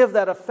when you give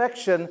that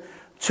affection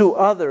to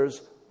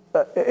others.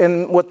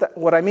 And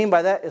what I mean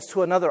by that is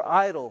to another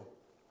idol.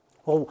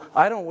 Well,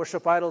 I don't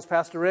worship idols,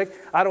 Pastor Rick.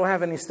 I don't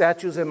have any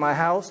statues in my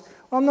house.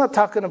 Well, I'm not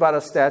talking about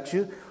a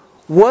statue.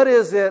 What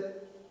is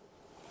it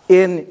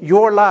in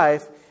your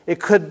life?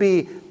 It could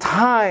be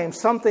time,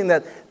 something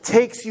that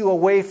takes you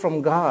away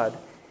from God.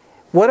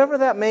 Whatever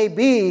that may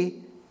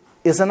be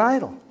is an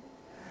idol.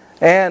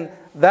 And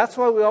that's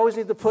why we always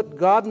need to put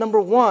God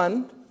number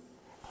one.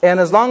 And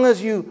as long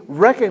as you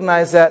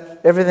recognize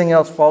that, everything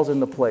else falls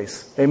into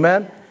place.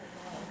 Amen?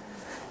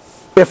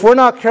 If we're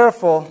not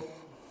careful,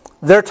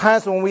 there are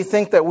times when we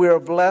think that we are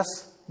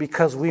blessed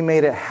because we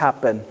made it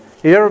happen.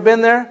 You ever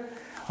been there?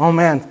 Oh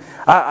man,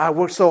 I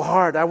worked so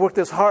hard. I worked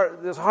this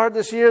hard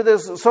this year.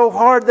 This so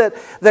hard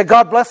that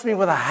God blessed me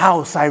with a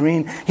house,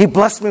 Irene. He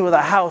blessed me with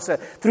a house at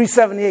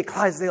 378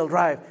 Clydesdale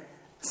Drive.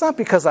 It's not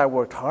because I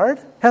worked hard.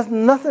 It has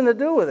nothing to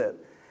do with it.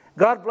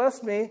 God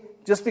blessed me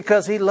just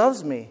because He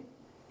loves me.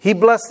 He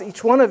blessed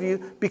each one of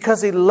you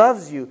because He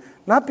loves you.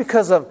 Not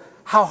because of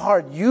how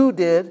hard you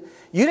did.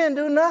 You didn't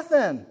do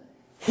nothing.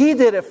 He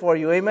did it for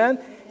you. Amen?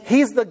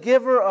 He's the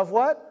giver of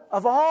what?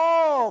 Of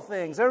all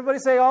things. Everybody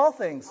say all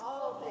things.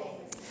 All things.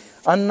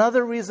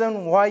 Another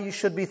reason why you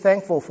should be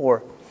thankful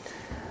for.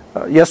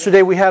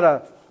 Yesterday we had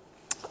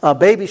a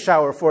baby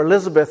shower for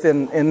Elizabeth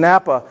in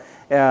Napa.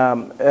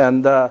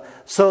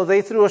 So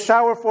they threw a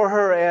shower for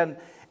her.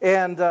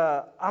 And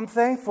I'm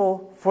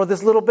thankful for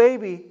this little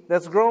baby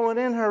that's growing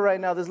in her right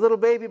now. This little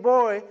baby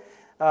boy.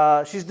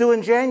 She's due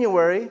in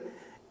January.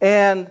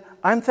 And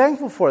I'm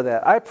thankful for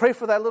that. I pray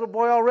for that little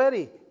boy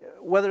already.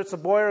 Whether it's a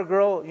boy or a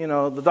girl, you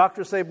know, the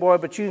doctors say boy,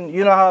 but you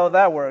know how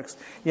that works.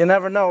 You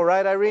never know,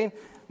 right, Irene?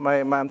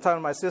 I'm talking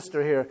to my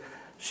sister here.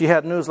 she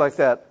had news like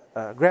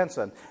that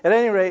grandson. At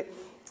any rate,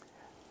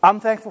 I'm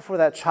thankful for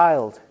that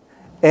child.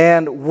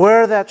 And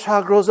where that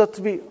child grows up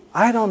to be,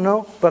 I don't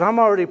know. But I'm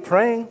already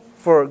praying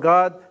for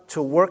God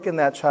to work in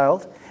that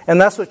child.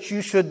 And that's what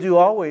you should do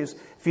always.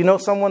 If you know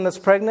someone that's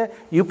pregnant,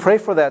 you pray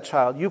for that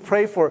child. You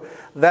pray for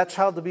that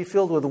child to be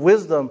filled with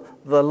wisdom,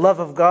 the love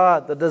of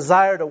God, the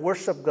desire to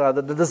worship God,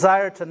 the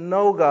desire to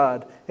know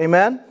God.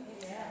 Amen?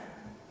 Amen.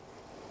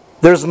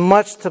 There's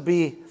much to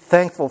be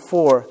thankful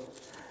for.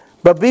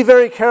 But be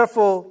very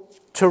careful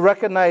to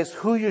recognize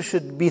who you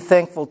should be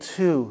thankful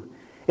to.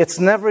 It's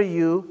never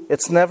you.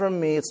 It's never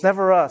me. It's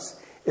never us.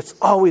 It's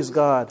always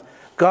God.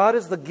 God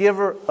is the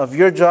giver of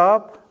your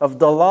job, of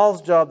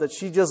Dalal's job that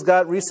she just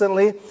got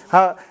recently.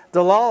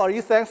 Dalal, are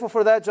you thankful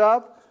for that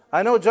job?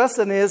 I know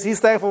Justin is.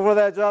 He's thankful for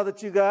that job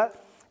that you got.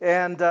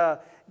 And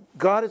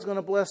God is going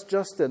to bless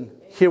Justin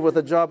here with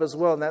a job as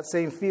well in that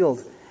same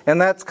field. And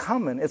that's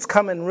coming. It's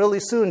coming really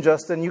soon,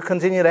 Justin. You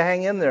continue to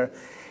hang in there.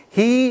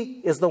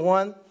 He is the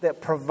one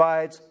that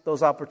provides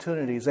those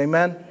opportunities.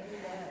 Amen? Amen.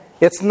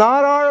 It's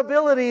not our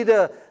ability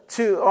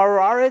or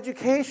our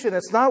education.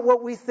 It's not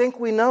what we think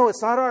we know.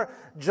 It's not our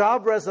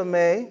job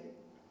resume.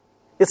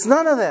 It's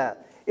none of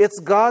that. It's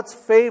God's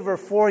favor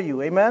for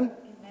you. Amen?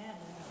 Amen.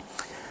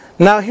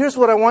 Now, here's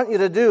what I want you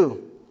to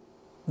do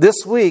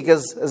this week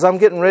as I'm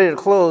getting ready to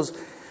close.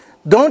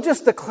 Don't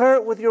just declare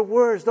it with your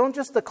words. Don't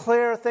just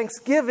declare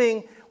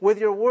thanksgiving with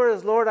your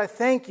words. Lord, I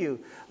thank you.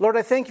 Lord,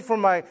 I thank you for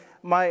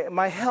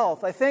my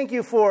health. I thank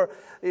you for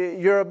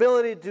your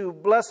ability to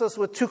bless us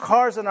with 2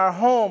 cars in our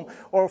home,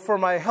 or for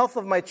my health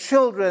of my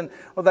children,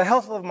 or the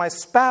health of my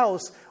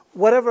spouse,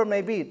 whatever it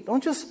may be.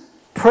 Don't just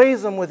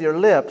praise Him with your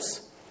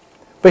lips.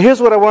 But here's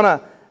what I want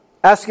to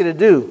ask you to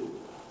do.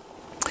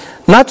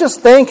 Not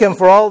just thank Him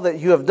for all that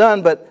you have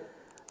done, but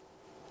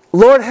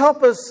Lord,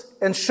 help us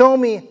and show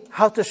me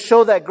how to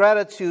show that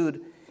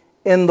gratitude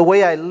in the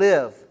way I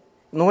live.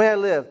 In the way I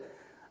live.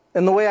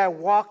 In the way I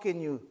walk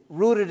in you,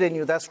 rooted in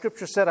you. That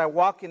scripture said I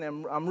walk in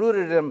Him, I'm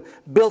rooted in Him,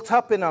 built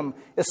up in Him,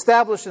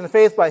 established in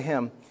faith by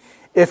Him.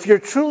 If you're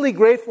truly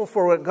grateful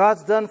for what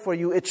God's done for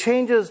you, it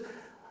changes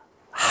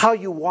how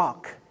you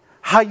walk,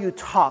 how you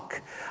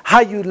talk,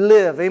 how you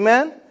live.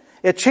 Amen?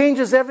 It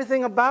changes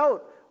everything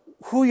about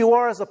who you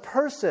are as a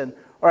person,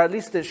 or at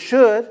least it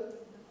should.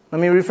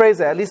 Let me rephrase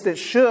that. At least it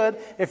should,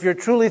 if you're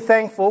truly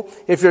thankful,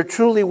 if you're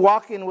truly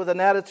walking with an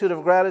attitude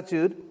of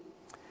gratitude.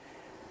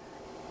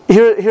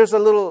 Here's a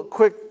little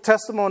quick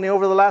testimony.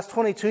 Over the last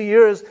 22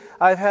 years,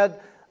 I've had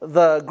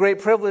the great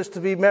privilege to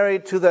be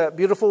married to the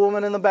beautiful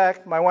woman in the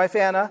back, my wife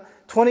Anna,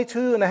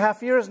 22 and a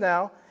half years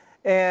now.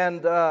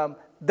 And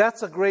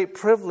that's a great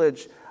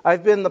privilege.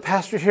 I've been the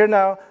pastor here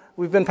now.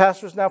 We've been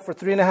pastors now for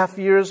 3.5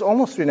 years,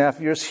 almost 3.5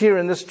 years here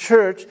in this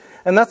church.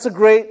 And that's a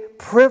great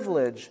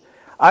privilege.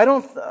 I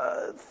don't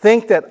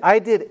think that I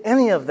did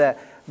any of that.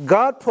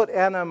 God put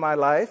Anna in my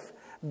life.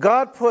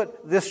 God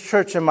put this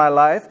church in my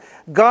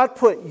life. God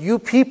put you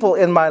people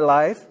in my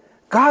life.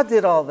 God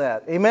did all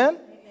that. Amen?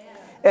 Amen?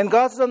 And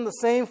God's done the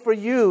same for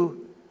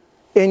you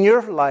in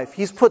your life.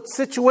 He's put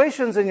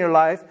situations in your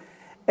life,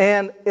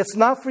 and it's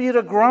not for you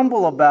to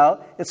grumble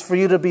about. It's for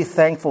you to be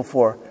thankful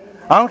for.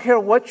 I don't care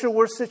what your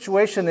worst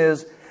situation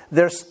is.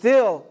 There's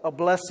still a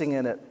blessing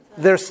in it.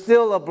 There's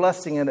still a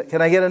blessing in it.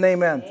 Can I get an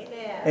amen?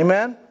 Amen?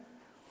 Amen?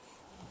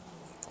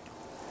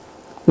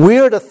 We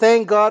are to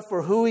thank God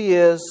for who He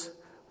is.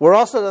 We're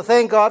also to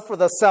thank God for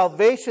the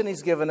salvation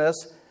He's given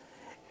us.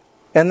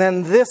 And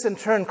then this in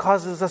turn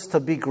causes us to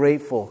be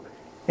grateful.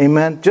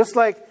 Amen. Just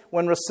like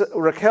when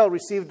Raquel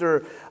received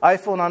her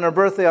iPhone on her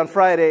birthday on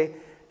Friday,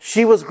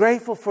 she was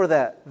grateful for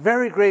that.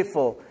 Very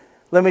grateful.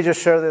 Let me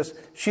just share this.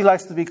 She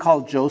likes to be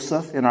called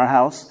Joseph in our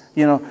house.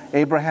 You know,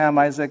 Abraham,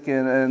 Isaac,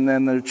 and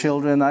then their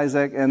children,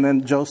 Isaac, and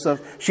then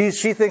Joseph. She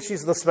thinks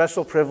she's the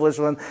special privileged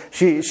one.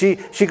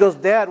 She goes,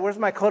 Dad, where's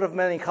my coat of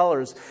many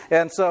colors?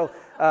 And so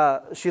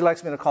she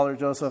likes me to call her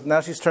Joseph. Now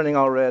she's turning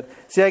all red.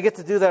 See, I get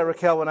to do that,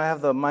 Raquel, when I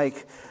have the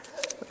mic.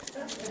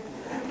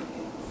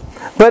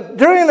 But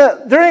during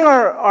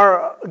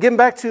our getting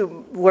back to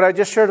what I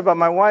just shared about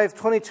my wife,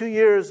 22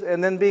 years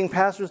and then being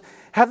pastors,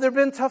 have there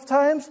been tough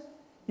times?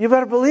 You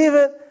better believe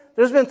it.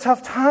 There's been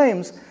tough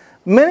times,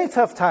 many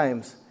tough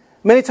times,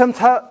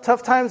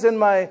 tough times in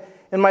my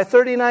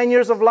 39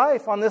 years of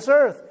life on this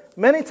earth.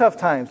 Many tough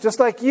times, just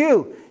like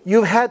you.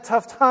 You've had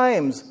tough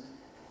times.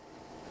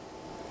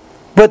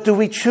 But do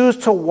we choose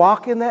to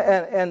walk in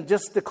that and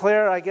just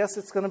declare, I guess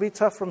it's going to be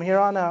tough from here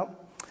on out.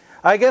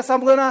 I guess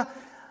I'm going to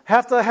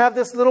have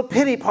this little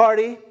pity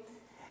party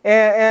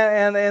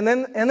and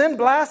then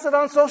blast it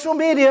on social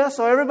media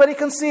so everybody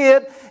can see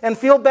it and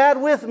feel bad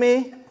with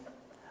me.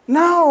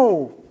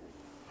 No.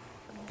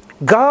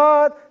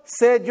 God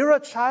said, you're a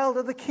child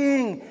of the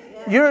King.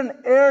 You're an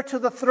heir to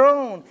the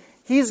throne.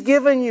 He's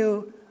given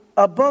you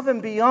above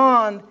and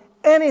beyond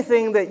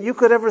anything that you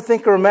could ever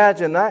think or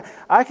imagine.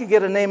 I could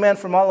get an amen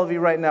from all of you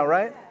right now,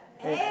 right?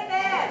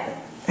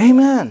 Amen.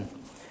 Amen.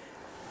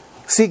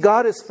 See,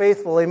 God is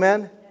faithful.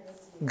 Amen.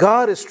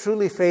 God is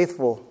truly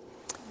faithful.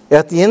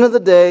 At the end of the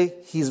day,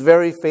 He's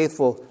very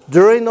faithful.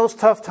 During those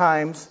tough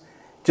times,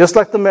 Just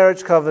like the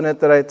marriage covenant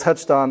that I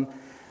touched on,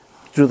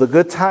 through the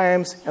good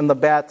times and the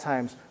bad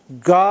times,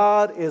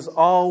 God is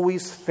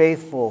always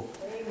faithful.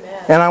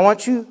 Amen. And I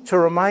want you to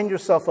remind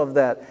yourself of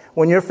that.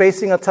 When you're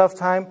facing a tough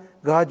time,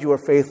 God, you are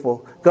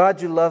faithful.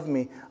 God, you love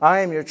me. I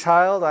am your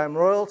child. I am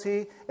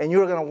royalty. And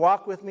you are going to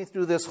walk with me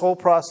through this whole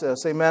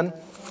process. Amen?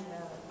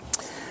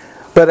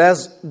 But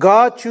as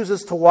God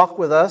chooses to walk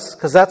with us,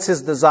 because that's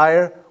His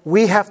desire,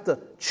 we have to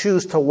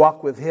choose to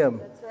walk with Him.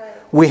 That's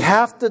right. We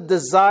have to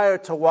desire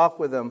to walk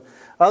with Him.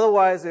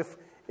 Otherwise,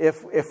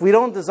 if we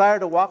don't desire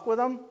to walk with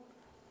Him,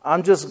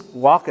 I'm just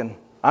walking.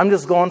 I'm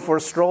just going for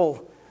a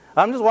stroll.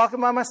 I'm just walking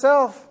by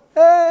myself.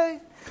 Hey!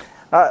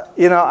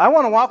 I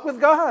want to walk with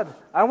God.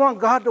 I want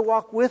God to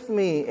walk with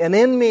me and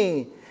in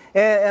me.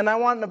 And I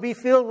want to be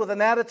filled with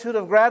an attitude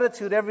of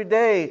gratitude every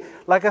day.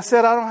 Like I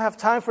said, I don't have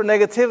time for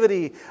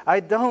negativity. I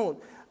don't.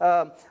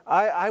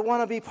 I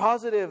want to be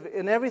positive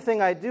in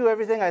everything I do,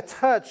 everything I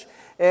touch.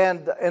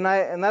 And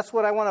that's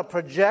what I want to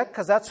project,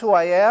 because that's who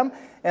I am.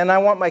 And I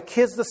want my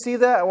kids to see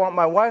that. I want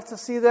my wife to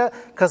see that,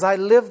 because I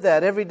live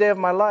that every day of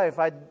my life.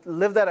 I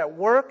live that at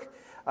work.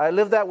 I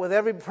live that with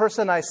every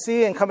person I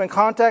see and come in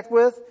contact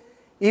with,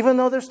 even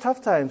though there's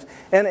tough times.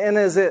 And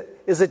is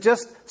it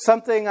just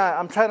something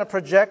I'm trying to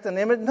project an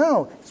image?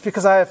 No, it's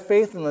because I have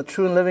faith in the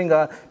true and living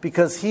God,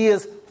 because He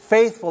is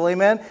faithful.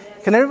 Amen?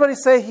 Can everybody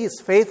say He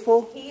is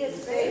faithful? He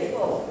is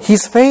faithful.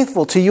 He's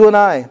faithful to you and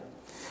I.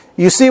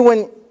 You see,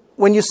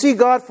 when you see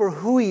God for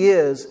who He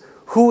is,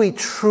 who He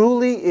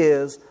truly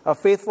is, a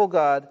faithful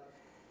God,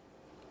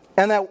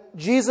 and that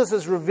Jesus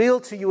is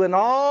revealed to you in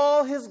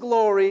all His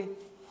glory,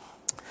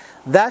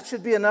 that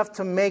should be enough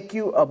to make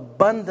you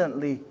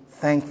abundantly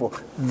thankful.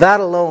 That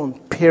alone,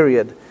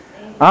 period.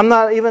 I'm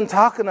not even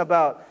talking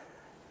about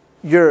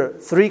your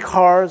 3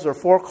 cars or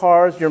 4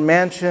 cars, your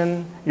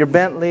mansion, your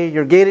Bentley,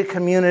 your gated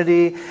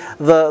community,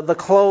 the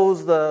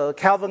clothes, the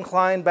Calvin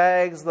Klein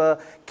bags, the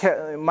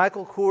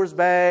Michael Kors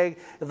bag,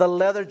 the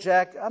leather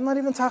jacket. I'm not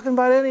even talking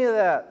about any of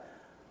that.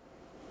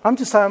 I'm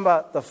just talking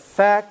about the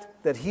fact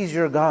that He's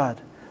your God,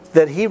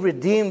 that He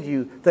redeemed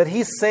you, that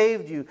He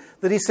saved you,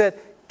 that He said,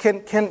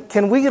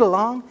 can we get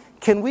along?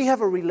 Can we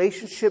have a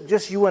relationship,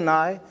 just you and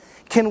I?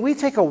 Can we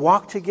take a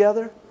walk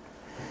together?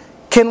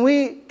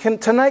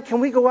 Tonight, can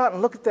we go out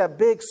and look at that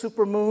big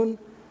super moon?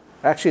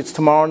 Actually, it's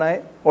tomorrow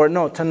night. Or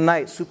no,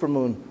 tonight, super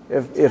moon.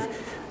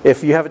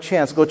 If you have a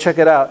chance, go check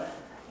it out.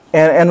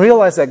 And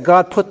realize that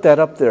God put that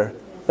up there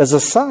as a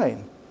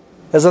sign.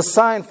 As a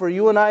sign for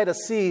you and I to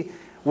see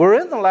we're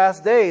in the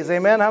last days.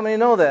 Amen? How many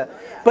know that?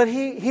 But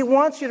He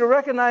wants you to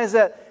recognize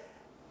that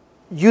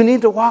you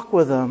need to walk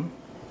with Him.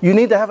 You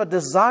need to have a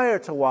desire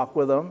to walk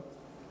with Him.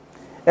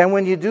 And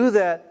when you do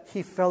that,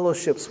 He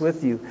fellowships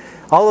with you.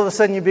 All of a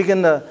sudden you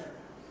begin to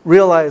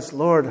realize,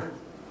 Lord,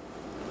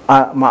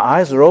 my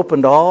eyes are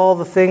open to all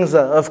the things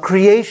of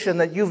creation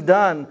that You've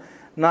done.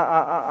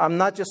 I'm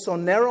not just so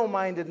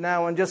narrow-minded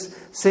now and just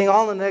seeing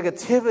all the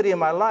negativity in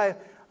my life.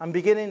 I'm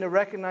beginning to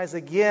recognize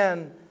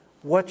again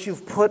what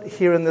You've put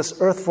here in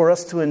this earth for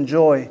us to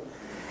enjoy.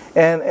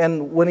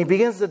 And when He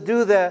begins to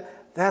do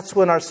that, that's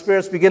when our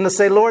spirits begin to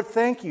say, Lord,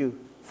 thank You.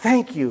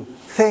 Thank You.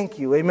 Thank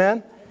You.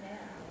 Amen?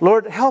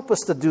 Lord, help us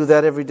to do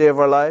that every day of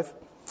our life.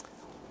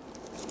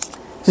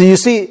 So you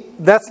see,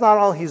 that's not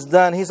all He's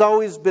done. He's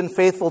always been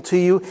faithful to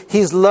you.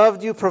 He's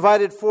loved you,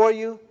 provided for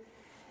you.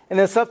 And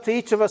it's up to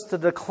each of us to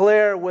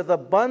declare with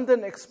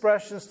abundant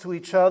expressions to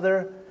each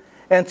other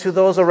and to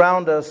those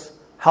around us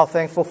how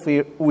thankful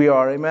we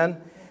are. Amen?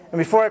 And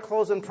before I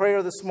close in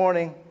prayer this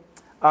morning,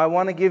 I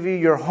want to give you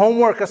your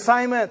homework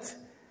assignment.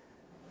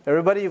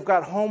 Everybody, you've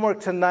got homework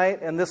tonight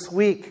and this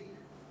week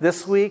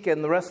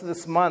and the rest of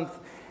this month,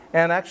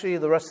 and actually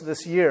the rest of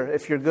this year,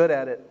 if you're good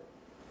at it.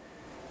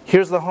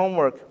 Here's the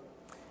homework.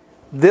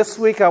 This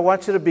week, I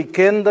want you to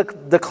begin to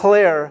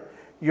declare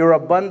your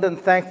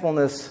abundant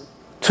thankfulness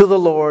to the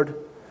Lord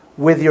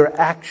with your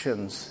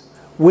actions.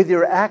 With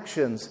your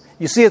actions.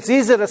 You see, it's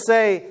easy to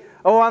say,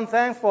 oh, I'm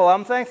thankful.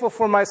 I'm thankful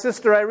for my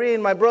sister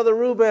Irene, my brother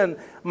Reuben,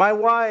 my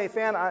wife.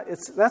 And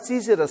that's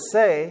easy to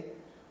say.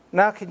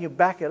 Now, can you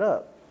back it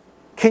up?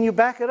 Can you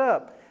back it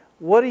up?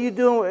 What are you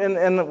doing?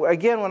 And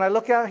again, when I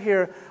look out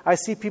here, I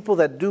see people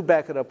that do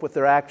back it up with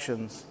their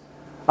actions.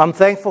 I'm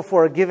thankful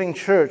for a giving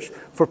church,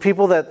 for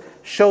people that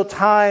show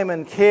time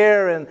and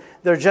care and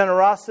their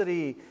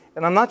generosity.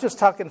 And I'm not just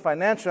talking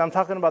financial, I'm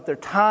talking about their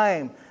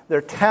time,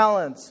 their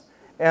talents,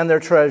 and their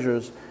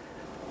treasures.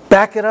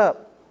 Back it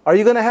up. Are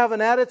you going to have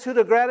an attitude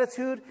of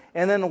gratitude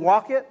and then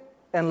walk it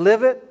and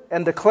live it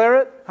and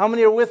declare it? How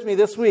many are with me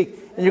this week?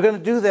 And you're going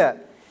to do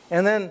that.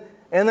 And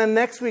then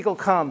next week will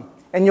come.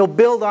 And you'll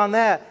build on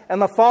that.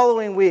 And the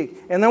following week.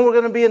 And then we're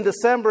going to be in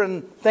December.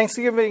 And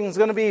Thanksgiving is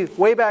going to be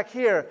way back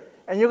here.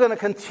 And you're going to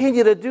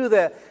continue to do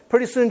that.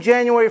 Pretty soon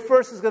January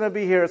 1st is going to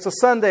be here. It's a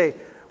Sunday.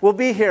 We'll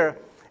be here.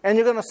 And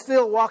you're going to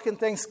still walk in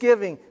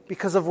Thanksgiving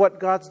because of what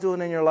God's doing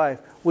in your life.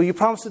 Will you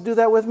promise to do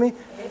that with me?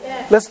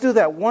 Amen. Let's do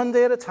that one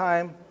day at a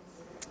time.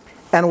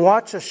 And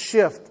watch a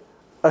shift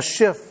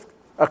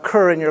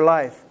occur in your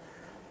life.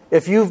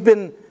 If you've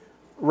been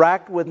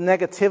racked with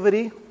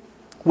negativity,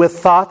 with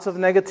thoughts of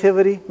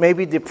negativity,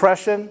 maybe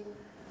depression,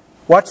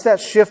 watch that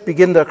shift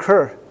begin to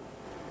occur.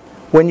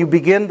 When you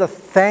begin to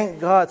thank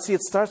God. See,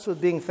 it starts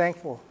with being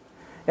thankful.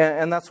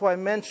 And that's why I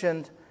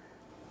mentioned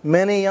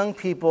many young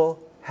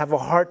people have a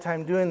hard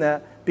time doing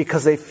that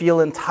because they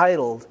feel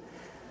entitled.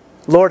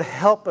 Lord,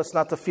 help us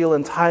not to feel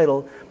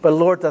entitled, but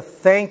Lord, to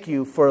thank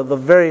you for the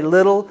very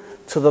little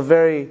to the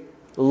very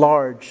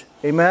large.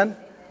 Amen?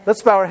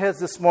 Let's bow our heads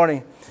this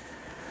morning.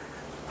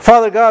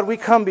 Father God, we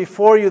come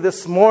before you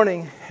this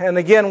morning, and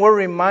again, we're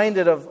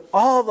reminded of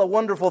all the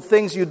wonderful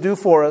things you do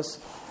for us.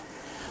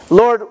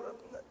 Lord,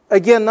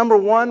 again, number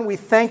one, we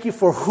thank you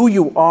for who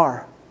you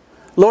are.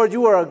 Lord,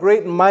 you are a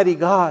great and mighty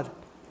God.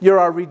 You're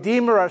our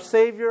Redeemer, our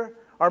Savior,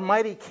 our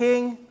mighty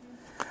King.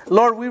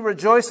 Lord, we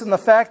rejoice in the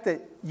fact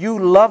that you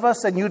love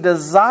us and you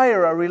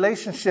desire a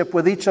relationship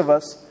with each of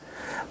us.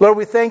 Lord,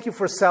 we thank you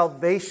for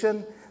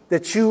salvation,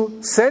 that you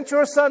sent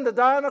your Son to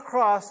die on a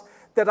cross,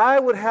 that I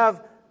would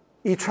have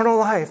eternal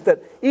life,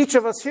 that each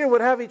of us here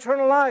would have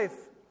eternal life.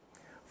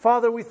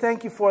 Father, we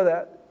thank you for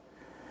that.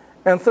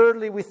 And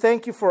thirdly, we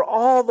thank you for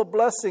all the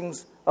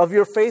blessings of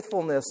your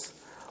faithfulness.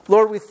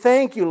 Lord, we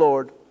thank you,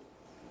 Lord,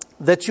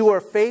 that you are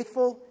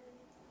faithful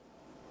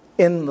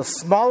in the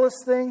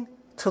smallest thing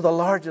to the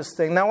largest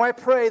thing. Now I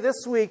pray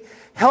this week,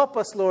 help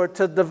us, Lord,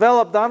 to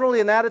develop not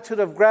only an attitude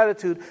of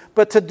gratitude,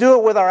 but to do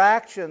it with our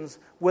actions,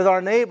 with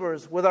our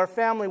neighbors, with our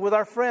family, with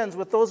our friends,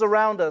 with those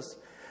around us.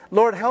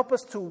 Lord, help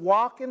us to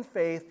walk in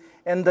faith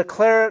and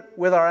declare it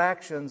with our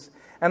actions.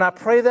 And I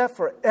pray that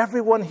for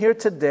everyone here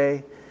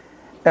today.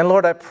 And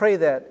Lord, I pray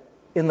that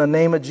in the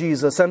name of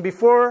Jesus. And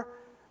before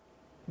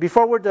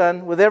we're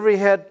done, with every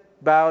head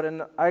bowed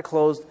and eye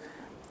closed,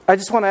 I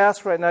just want to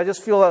ask right now, I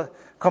just feel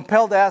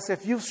compelled to ask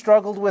if you've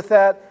struggled with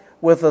that,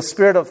 with a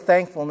spirit of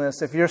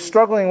thankfulness. If you're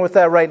struggling with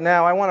that right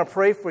now, I want to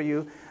pray for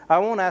you. I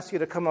won't ask you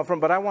to come up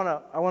front, but I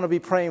want to be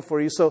praying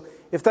for you. So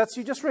if that's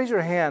you, just raise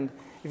your hand.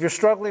 If you're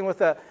struggling with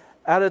that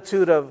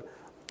attitude of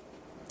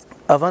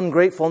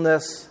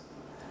ungratefulness.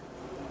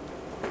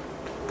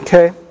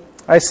 Okay,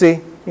 I see.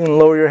 You can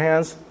lower your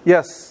hands.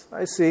 Yes,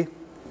 I see.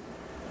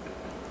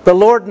 The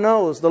Lord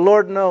knows. The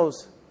Lord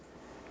knows.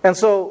 And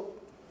so,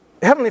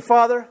 Heavenly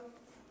Father,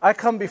 I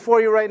come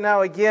before you right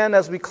now again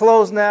as we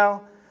close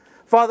now.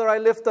 Father, I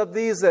lift up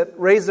these that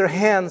raise their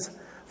hands.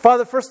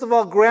 Father, first of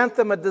all, grant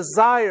them a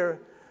desire,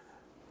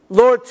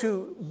 Lord,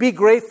 to be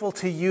grateful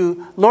to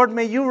you. Lord,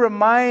 may you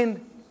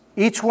remind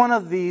each one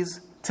of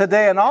these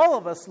today, and all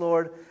of us,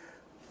 Lord,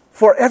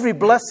 for every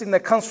blessing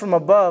that comes from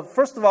above.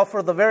 First of all,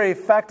 for the very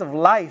fact of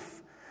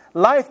life.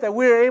 Life that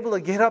we're able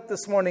to get up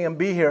this morning and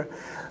be here.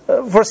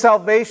 For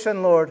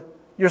salvation, Lord,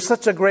 you're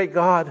such a great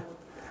God.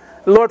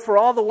 Lord, for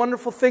all the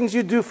wonderful things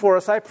you do for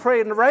us, I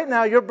pray, and right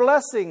now your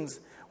blessings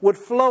would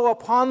flow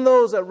upon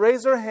those that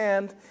raise their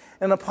hand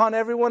and upon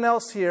everyone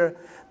else here,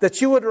 that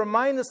you would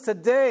remind us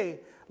today,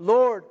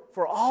 Lord,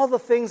 for all the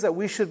things that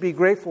we should be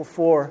grateful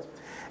for.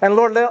 And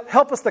Lord,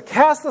 help us to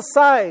cast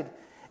aside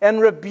and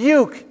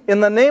rebuke, in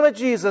the name of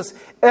Jesus,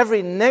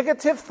 every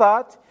negative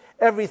thought,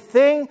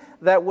 everything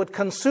that would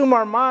consume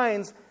our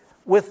minds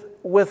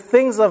with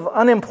things of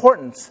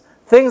unimportance,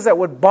 things that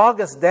would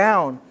bog us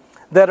down,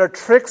 that are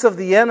tricks of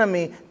the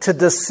enemy to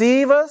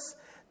deceive us,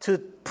 to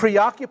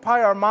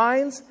preoccupy our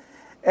minds.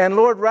 And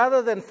Lord,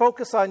 rather than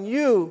focus on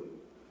you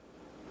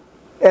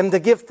and to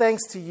give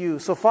thanks to you.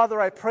 So Father,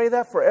 I pray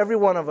that for every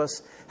one of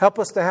us. Help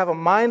us to have a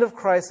mind of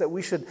Christ, that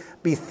we should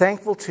be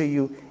thankful to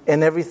you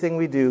in everything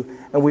we do.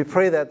 And we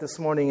pray that this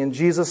morning in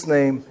Jesus'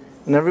 name.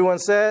 And everyone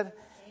said,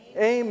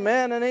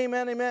 amen and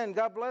amen, amen.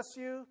 God bless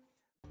you.